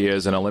these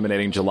ideas and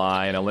eliminating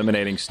July and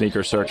eliminating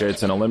sneaker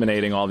circuits and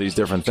eliminating all these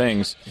different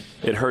things,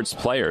 it hurts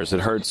players, it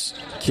hurts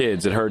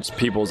kids, it hurts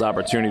people's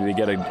opportunity to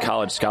get a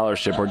college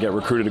scholarship or get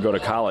recruited to go to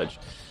college.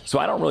 So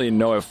I don't really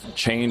know if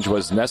change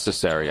was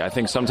necessary. I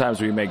think sometimes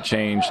we make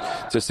change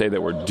to say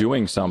that we're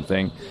doing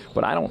something,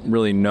 but I don't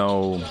really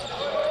know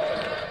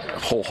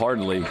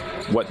wholeheartedly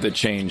what the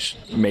change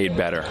made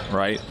better,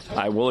 right?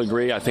 I will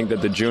agree. I think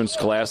that the June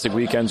Scholastic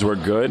weekends were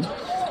good.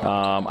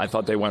 I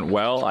thought they went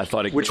well.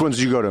 Which ones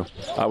did you go to?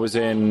 I was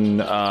in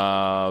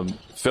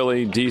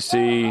Philly,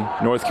 D.C.,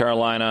 North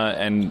Carolina,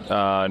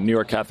 and New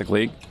York Catholic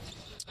League.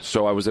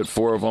 So I was at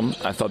 4 of them.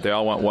 I thought they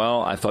all went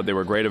well. I thought they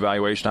were great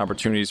evaluation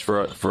opportunities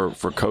for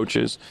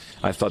coaches.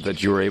 I thought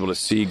that you were able to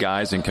see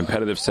guys in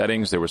competitive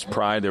settings. There was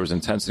pride. There was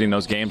intensity in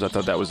those games. I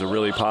thought that was a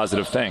really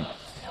positive thing.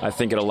 I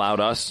think it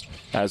allowed us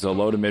as a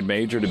low to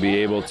mid-major to be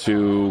able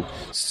to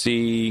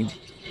see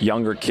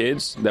younger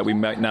kids that we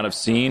might not have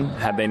seen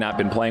had they not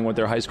been playing with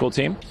their high school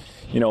team.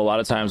 You know, a lot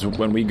of times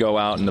when we go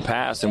out in the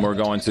past and we're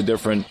going to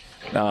different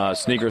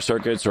sneaker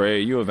circuits or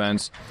AAU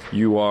events,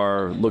 you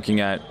are looking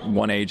at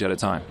one age at a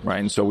time, right?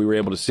 And so we were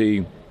able to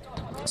see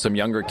some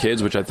younger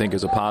kids, which I think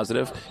is a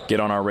positive, get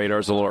on our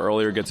radars a little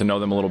earlier, get to know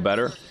them a little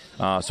better.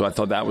 So I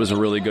thought that was a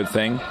really good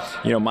thing.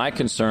 You know, my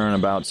concern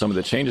about some of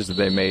the changes that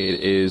they made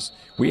is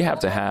we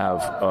have to have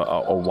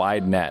a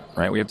wide net,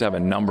 right? We have to have a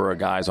number of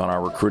guys on our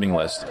recruiting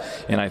list.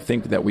 And I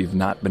think that we've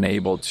not been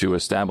able to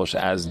establish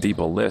as deep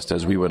a list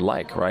as we would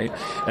like, right?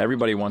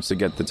 Everybody wants to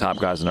get the top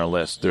guys on our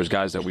list. There's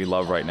guys that we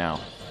love right now.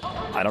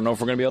 I don't know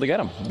if we're going to be able to get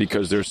them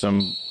because there's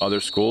some other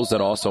schools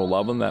that also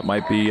love them that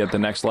might be at the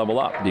next level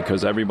up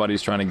because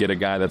everybody's trying to get a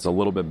guy that's a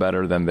little bit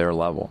better than their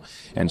level.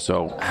 And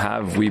so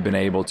have we been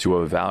able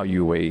to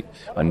evaluate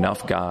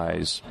enough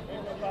guys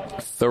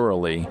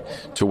thoroughly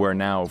to where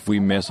now if we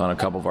miss on a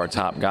couple of our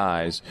top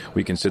guys,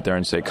 we can sit there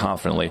and say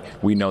confidently,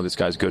 we know this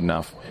guy's good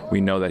enough.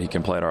 We know that he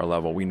can play at our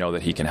level. We know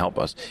that he can help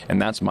us.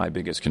 And that's my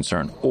biggest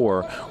concern.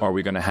 Or are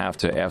we going to have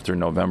to, after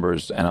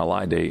November's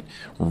NLI date,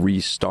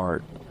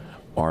 restart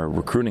our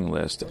recruiting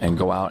list and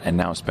go out and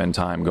now spend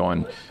time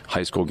going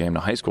high school game to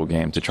high school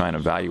game to try and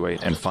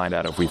evaluate and find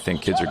out if we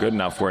think kids are good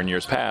enough, where in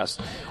years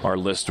past our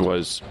list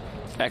was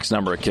X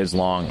number of kids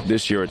long.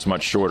 This year it's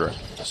much shorter.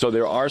 So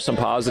there are some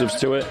positives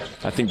to it.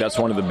 I think that's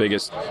one of the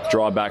biggest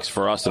drawbacks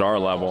for us at our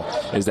level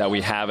is that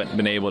we haven't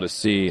been able to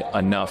see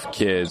enough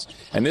kids.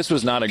 And this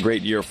was not a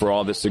great year for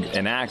all this to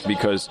enact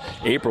because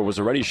April was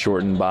already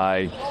shortened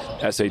by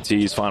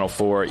SATs, Final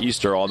Four,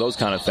 Easter, all those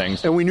kind of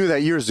things. And we knew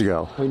that years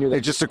ago.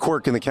 It's just a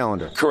quirk in the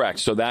calendar. Correct.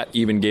 So that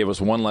even gave us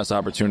one less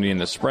opportunity in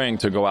the spring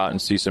to go out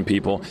and see some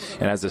people.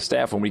 And as a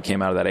staff, when we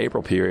came out of that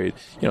April period,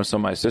 you know,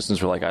 some of my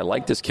assistants were like, I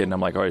like this kid. And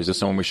I'm like, all right, is this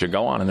someone we should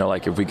go on? And they're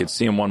like, if we could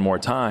see him one more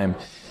time.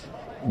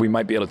 we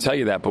might be able to tell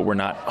you that, but we're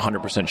not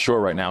 100% sure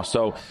right now.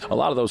 So a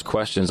lot of those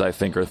questions, I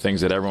think, are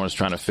things that everyone's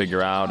trying to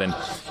figure out. And,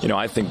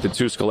 I think the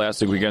 2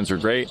 Scholastic weekends were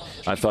great.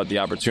 I thought the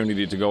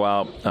opportunity to go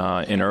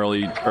out in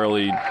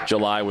early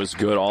July was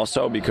good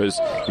also, because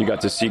you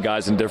got to see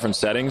guys in different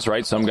settings,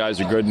 right? Some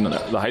guys are good in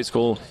the high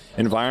school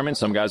environment.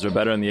 Some guys are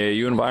better in the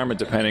AAU environment,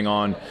 depending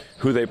on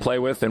who they play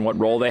with and what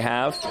role they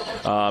have.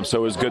 So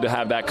it was good to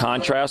have that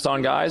contrast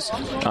on guys.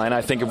 And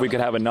I think if we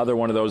could have another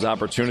one of those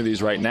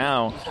opportunities right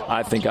now,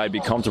 I think I'd be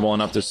comfortable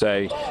enough to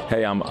say,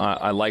 hey,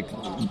 I like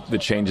the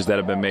changes that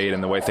have been made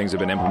and the way things have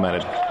been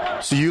implemented.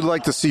 So you'd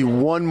like to see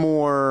one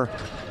more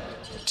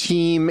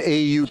team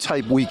AAU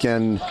type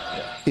weekend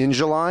in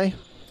July?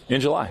 In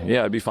July,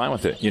 yeah, I'd be fine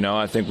with it.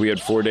 I think we had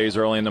 4 days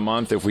early in the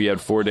month. If we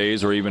had 4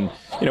 days, or even,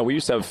 we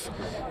used to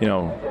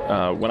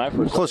have, when I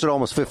first closer to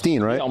almost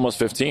 15, right? Almost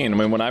 15. I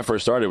mean, when I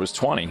first started, it was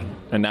 20,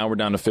 and now we're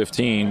down to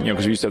 15.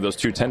 Because we used to have those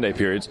 2 10-day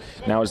periods.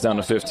 Now it's down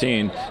to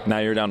 15. Now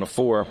you're down to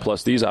 4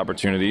 plus these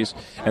opportunities.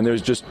 And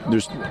there's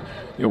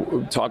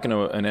talking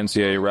to an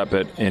NCAA rep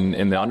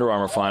in the Under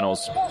Armour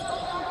finals.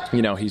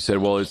 He said,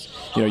 well,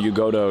 you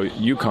go to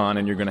UConn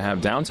and you're going to have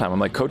downtime. I'm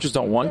like, coaches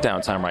don't want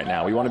downtime right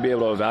now. We want to be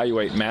able to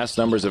evaluate mass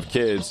numbers of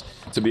kids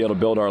to be able to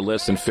build our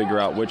list and figure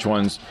out which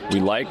ones we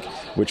like,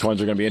 which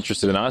ones are going to be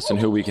interested in us, and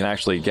who we can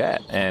actually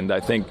get. And I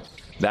think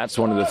that's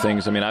one of the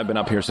things. I mean, I've been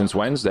up here since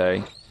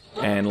Wednesday,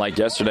 and like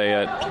yesterday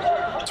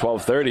at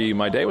 12:30,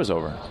 my day was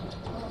over.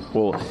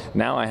 Well,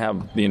 now I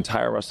have the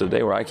entire rest of the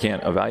day where I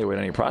can't evaluate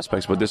any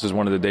prospects, but this is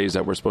one of the days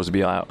that we're supposed to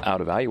be out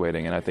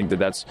evaluating, and I think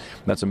that's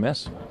a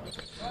miss.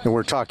 And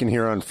we're talking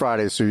here on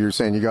Friday, so you're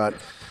saying you got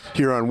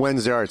here on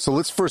Wednesday. All right, so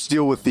let's first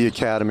deal with the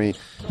academy.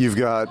 You've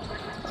got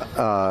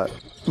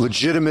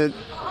legitimate,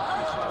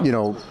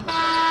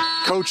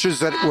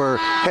 coaches that were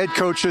head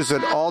coaches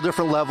at all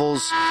different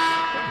levels,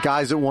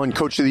 guys that won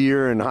Coach of the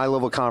Year and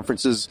high-level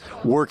conferences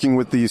working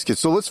with these kids.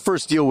 So let's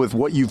first deal with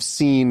what you've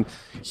seen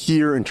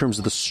here in terms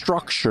of the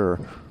structure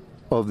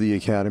of the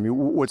academy.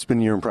 What's been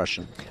your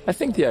impression? I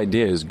think the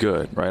idea is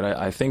good, right?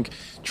 I think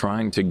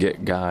trying to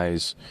get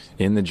guys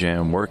in the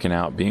gym, working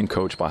out, being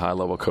coached by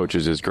high-level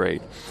coaches is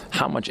great.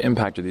 How much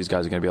impact are these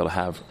guys going to be able to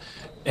have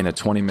in a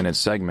 20-minute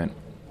segment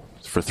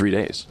for 3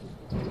 days?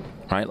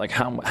 Right? Like,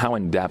 how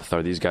in-depth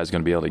are these guys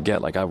going to be able to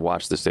get? Like, I've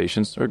watched the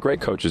stations. There are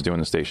great coaches doing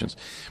the stations.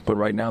 But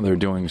right now they're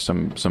doing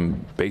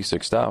some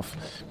basic stuff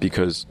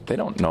because they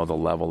don't know the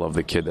level of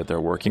the kid that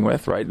they're working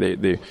with, right?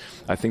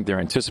 I think they're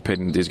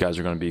anticipating that these guys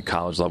are going to be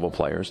college-level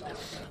players.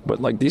 But,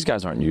 like, these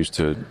guys aren't used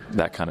to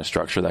that kind of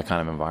structure, that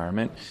kind of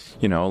environment.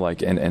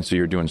 And so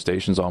you're doing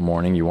stations all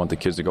morning. You want the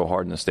kids to go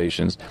hard in the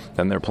stations.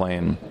 Then they're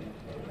playing...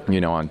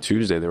 on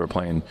Tuesday they were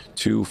playing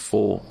 2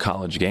 full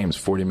college games,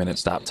 40-minute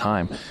stop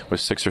time with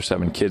 6 or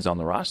 7 kids on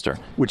the roster.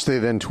 Which they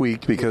then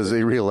tweaked because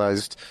they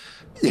realized,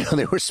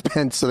 they were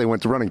spent, so they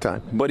went to running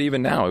time. But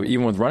even now,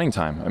 even with running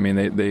time, I mean,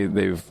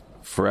 they've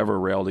forever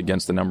railed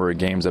against the number of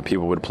games that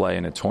people would play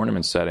in a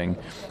tournament setting,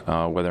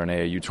 whether an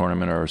AAU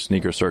tournament or a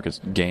sneaker circuit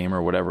game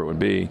or whatever it would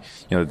be,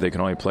 that they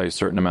can only play a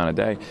certain amount a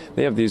day.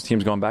 They have these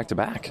teams going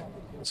back-to-back.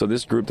 So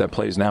this group that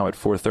plays now at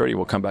 4:30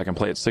 will come back and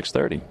play at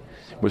 6:30.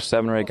 With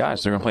 7 or 8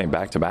 guys. They're going to play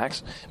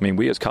back-to-backs. I mean,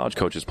 we as college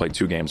coaches play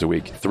 2 games a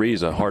week. 3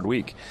 is a hard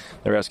week.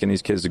 They're asking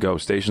these kids to go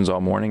stations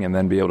all morning and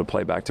then be able to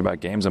play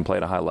back-to-back games and play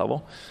at a high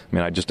level. I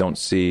mean, I just don't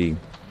see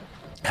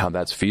how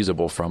that's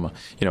feasible from,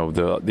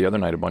 the other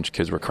night a bunch of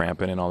kids were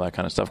cramping and all that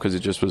kind of stuff because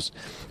it just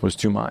was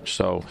too much.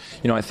 So,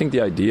 I think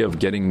the idea of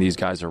getting these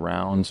guys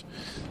around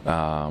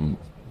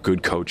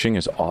good coaching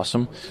is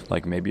awesome.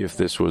 Like, maybe if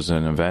this was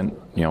an event,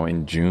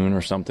 in June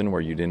or something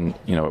where you didn't,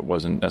 it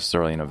wasn't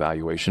necessarily an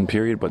evaluation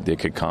period, but they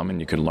could come and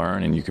you could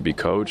learn and you could be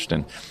coached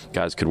and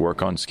guys could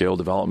work on skill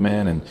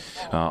development and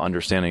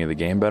understanding of the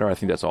game better. I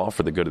think that's all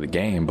for the good of the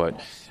game. But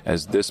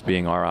as this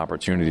being our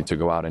opportunity to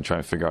go out and try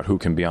and figure out who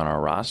can be on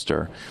our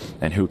roster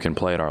and who can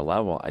play at our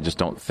level, I just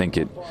don't think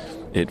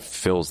it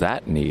fills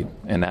that need.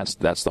 And that's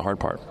the hard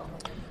part.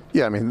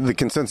 Yeah, I mean, the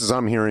consensus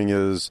I'm hearing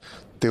is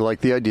they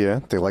like the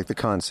idea, they like the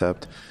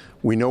concept.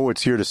 We know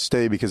it's here to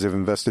stay because they've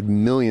invested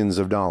millions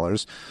of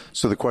dollars.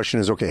 So the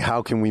question is, okay,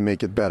 how can we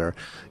make it better?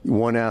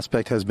 One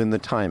aspect has been the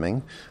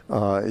timing.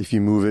 If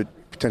you move it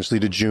potentially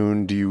to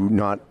June, do you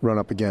not run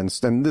up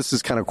against, and this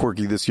is kind of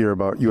quirky this year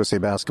about USA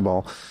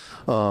basketball.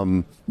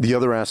 The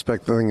other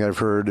aspect, the thing I've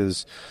heard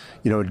is,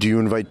 do you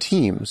invite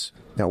teams?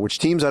 Now, which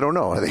teams? I don't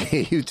know. Are they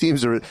AAU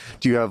teams, or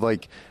do you have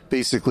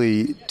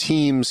basically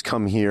teams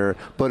come here,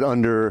 but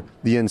under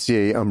the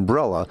NCAA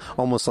umbrella,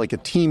 almost like a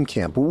team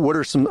camp? What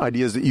are some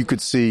ideas that you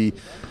could see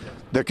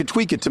that could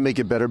tweak it to make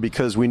it better?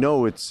 Because we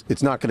know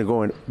it's not going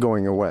to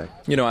going away.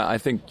 I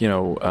think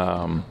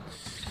one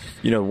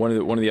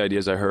of the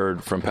ideas I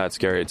heard from Pat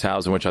Scarry at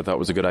Towson, which I thought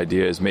was a good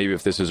idea, is maybe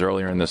if this is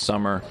earlier in the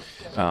summer,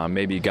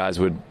 maybe guys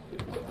would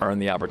earn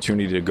the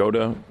opportunity to go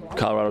to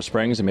Colorado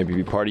Springs and maybe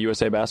be part of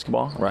USA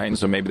Basketball, right? And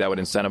so maybe that would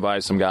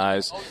incentivize some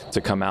guys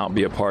to come out and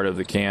be a part of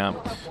the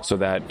camp so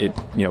that it,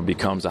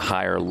 becomes a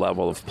higher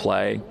level of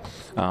play.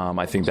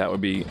 I think that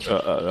would be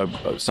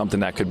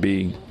something that could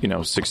be,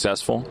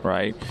 successful,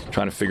 right?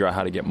 Trying to figure out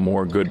how to get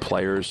more good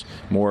players,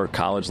 more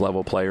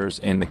college-level players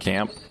in the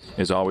camp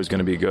is always going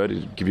to be good.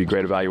 It'd give you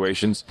great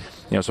evaluations.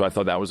 So I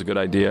thought that was a good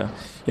idea.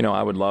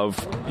 I would love,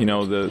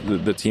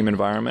 the team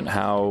environment,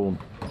 how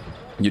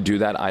you do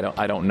that,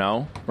 I don't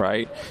know,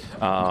 right?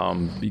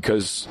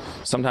 Because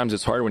sometimes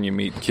it's hard when you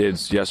meet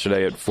kids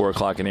yesterday at 4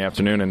 o'clock in the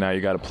afternoon and now you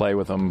got to play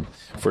with them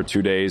for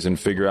 2 days and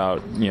figure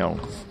out,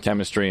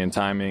 chemistry and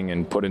timing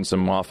and put in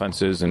some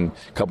offenses and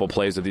a couple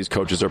plays that these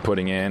coaches are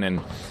putting in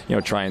and,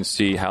 try and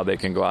see how they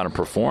can go out and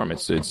perform.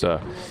 It's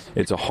a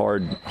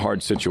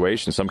hard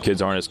situation. Some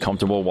kids aren't as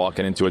comfortable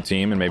walking into a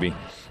team and maybe,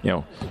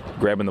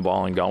 grabbing the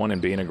ball and going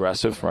and being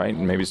aggressive, right?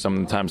 And maybe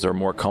sometimes they're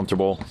more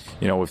comfortable,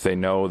 if they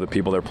know the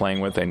people they're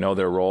playing with, they know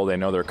their role, they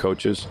know their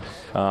coaches.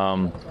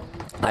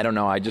 I don't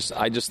know. I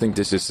just think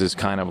this is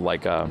kind of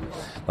like a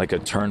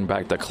turn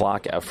back the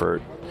clock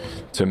effort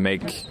to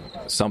make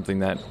something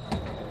that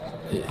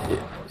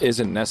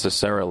isn't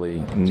necessarily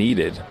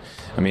needed.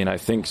 I mean, I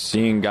think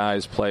seeing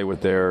guys play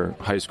with their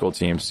high school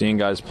teams, seeing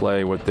guys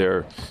play with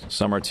their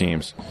summer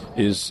teams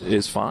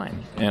is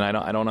fine. And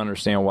I don't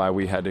understand why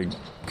we had to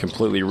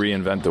completely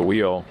reinvent the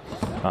wheel.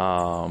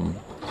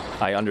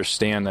 I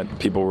understand that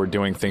people were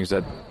doing things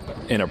that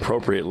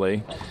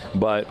inappropriately,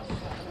 but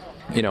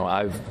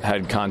I've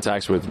had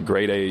contacts with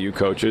great AAU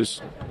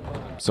coaches,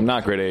 some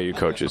not great AAU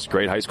coaches,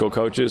 great high school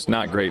coaches,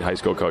 not great high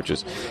school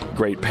coaches,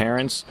 great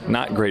parents,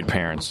 not great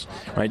parents,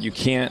 right? You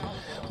can't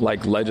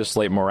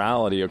legislate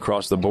morality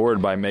across the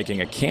board by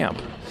making a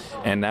camp.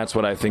 And that's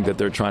what I think that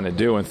they're trying to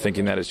do and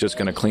thinking that it's just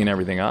going to clean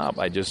everything up.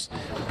 It's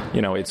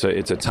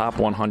a top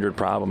 100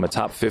 problem, a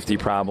top 50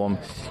 problem,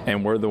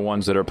 and we're the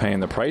ones that are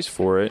paying the price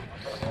for it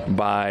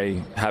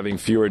by having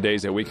fewer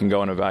days that we can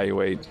go and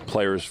evaluate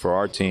players for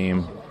our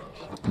team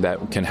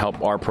that can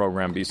help our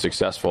program be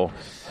successful.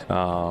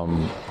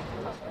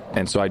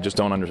 And so I just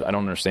don't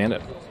understand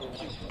it.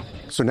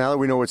 So now that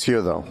we know what's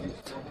here, though,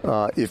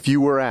 if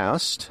you were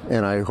asked,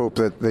 and I hope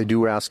that they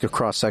do ask a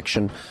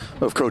cross-section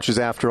of coaches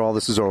after all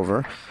this is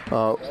over,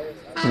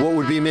 what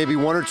would be maybe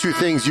one or two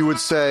things you would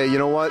say, you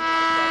know what?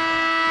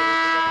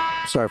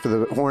 Sorry for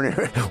the horn.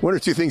 One or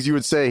two things you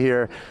would say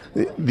here,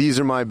 these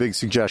are my big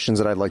suggestions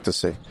that I'd like to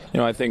see.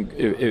 I think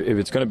if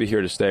it's going to be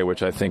here to stay,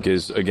 which I think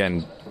is,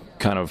 again,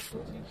 kind of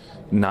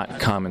not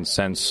common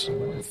sense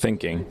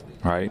thinking,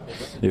 right?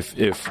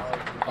 If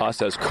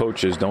us as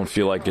coaches don't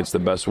feel like it's the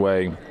best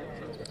way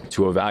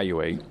to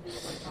evaluate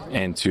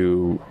and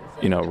to,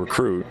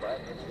 recruit,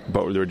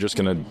 but they're just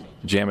going to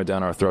jam it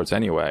down our throats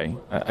anyway,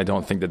 I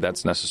don't think that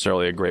that's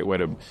necessarily a great way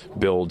to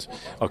build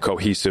a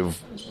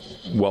cohesive,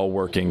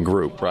 well-working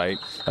group, right?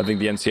 I think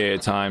the NCAA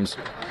at times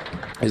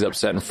is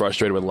upset and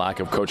frustrated with lack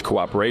of coach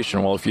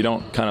cooperation. Well, if you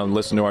don't kind of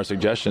listen to our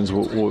suggestions,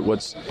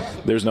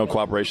 there's no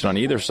cooperation on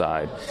either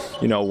side.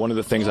 One of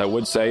the things I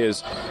would say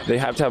is they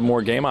have to have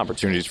more game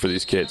opportunities for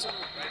these kids.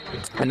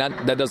 And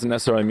that doesn't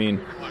necessarily mean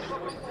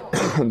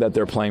that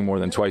they're playing more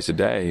than twice a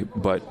day,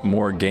 but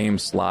more game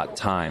slot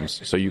times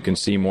so you can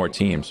see more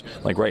teams.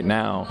 Like right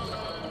now,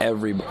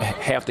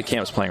 half the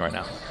camp's playing right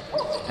now,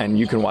 and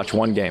you can watch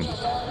one game.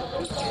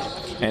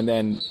 And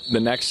then the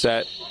next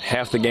set,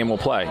 half the game will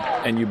play,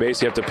 and you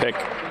basically have to pick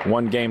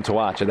one game to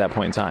watch at that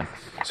point in time.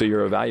 So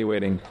you're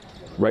evaluating,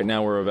 right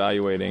now we're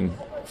evaluating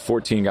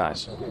 14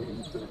 guys.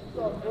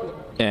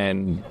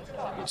 And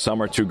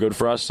some are too good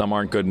for us, some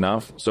aren't good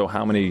enough. So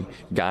how many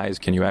guys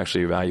can you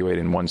actually evaluate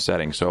in one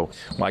setting? So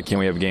why can't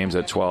we have games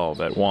at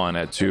 12, at 1,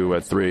 at 2,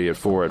 at 3, at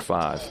 4, at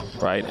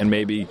 5, right? And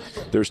maybe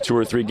there's 2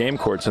 or 3 game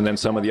courts, and then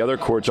some of the other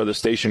courts are the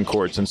station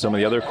courts, and some of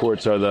the other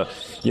courts are the,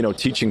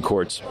 teaching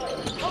courts,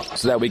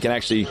 so that we can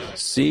actually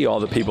see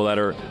all the people that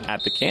are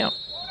at the camp.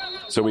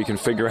 So we can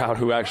figure out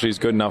who actually is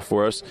good enough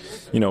for us,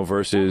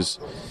 versus,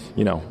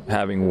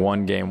 having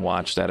one game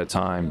watched at a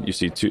time. You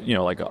see two,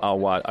 I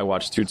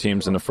watched 2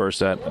 teams in the first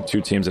set,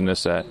 2 teams in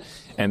this set,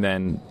 and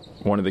then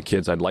one of the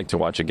kids I'd like to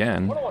watch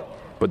again,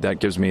 but that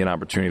gives me an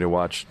opportunity to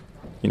watch,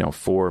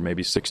 4,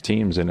 maybe 6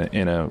 teams in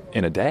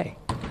a day.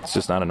 It's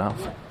just not enough.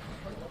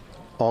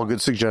 All good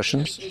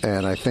suggestions,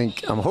 and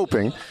I'm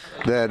hoping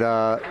that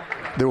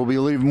there will be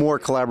a little more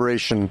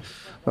collaboration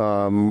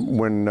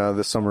when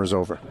this summer is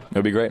over.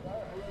 It'll be great.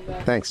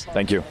 Thanks.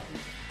 Thank you.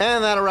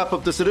 And that'll wrap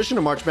up this edition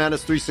of March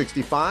Madness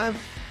 365.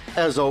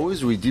 As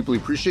always, we deeply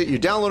appreciate you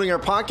downloading our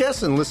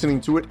podcast and listening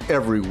to it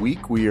every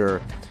week. We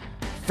are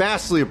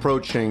fastly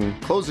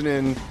closing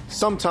in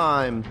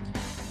sometime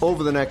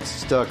over the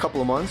next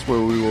couple of months where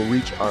we will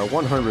reach our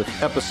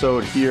 100th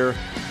episode here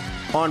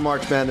on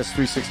March Madness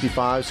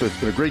 365. So it's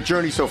been a great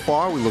journey so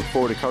far. We look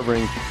forward to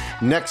covering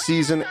next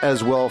season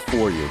as well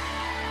for you.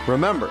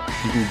 Remember,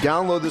 you can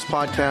download this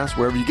podcast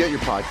wherever you get your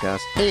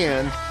podcasts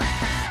and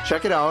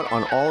check it out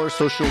on all our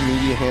social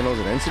media handles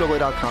at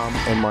ncaa.com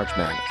and March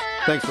Madness.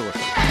 Thanks for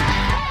listening.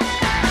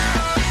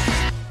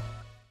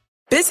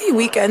 Busy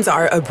Morning weekends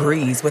are a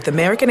breeze with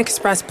American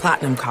Express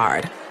Platinum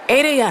Card.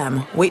 8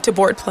 a.m., wait to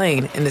board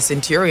plane in the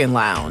Centurion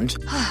Lounge.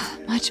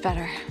 Much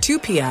better. 2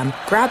 p.m.,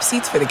 grab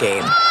seats for the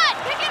game.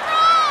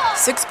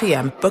 6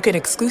 p.m., book an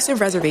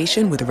exclusive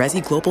reservation with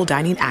Resi Global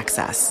Dining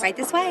Access. Right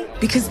this way.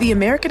 Because the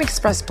American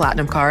Express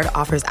Platinum Card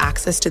offers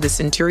access to the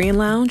Centurion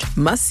Lounge,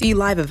 must-see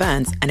live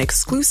events, and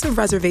exclusive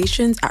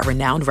reservations at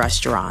renowned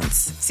restaurants.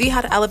 See how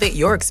to elevate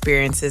your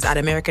experiences at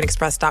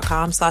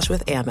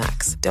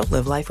americanexpress.com/withAmex. Don't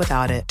live life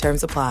without it.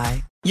 Terms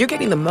apply. You're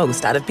getting the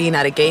most out of being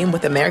at a game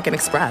with American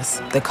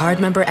Express. The card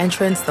member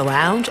entrance, the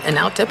lounge, and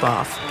now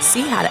tip-off.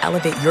 See how to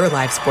elevate your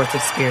live sports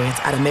experience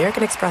at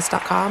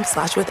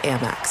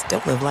americanexpress.com/withAmex.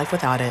 Don't live life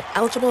without it.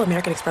 Eligible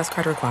American Express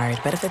card required.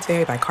 Benefits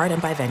vary by card and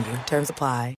by venue. Terms apply.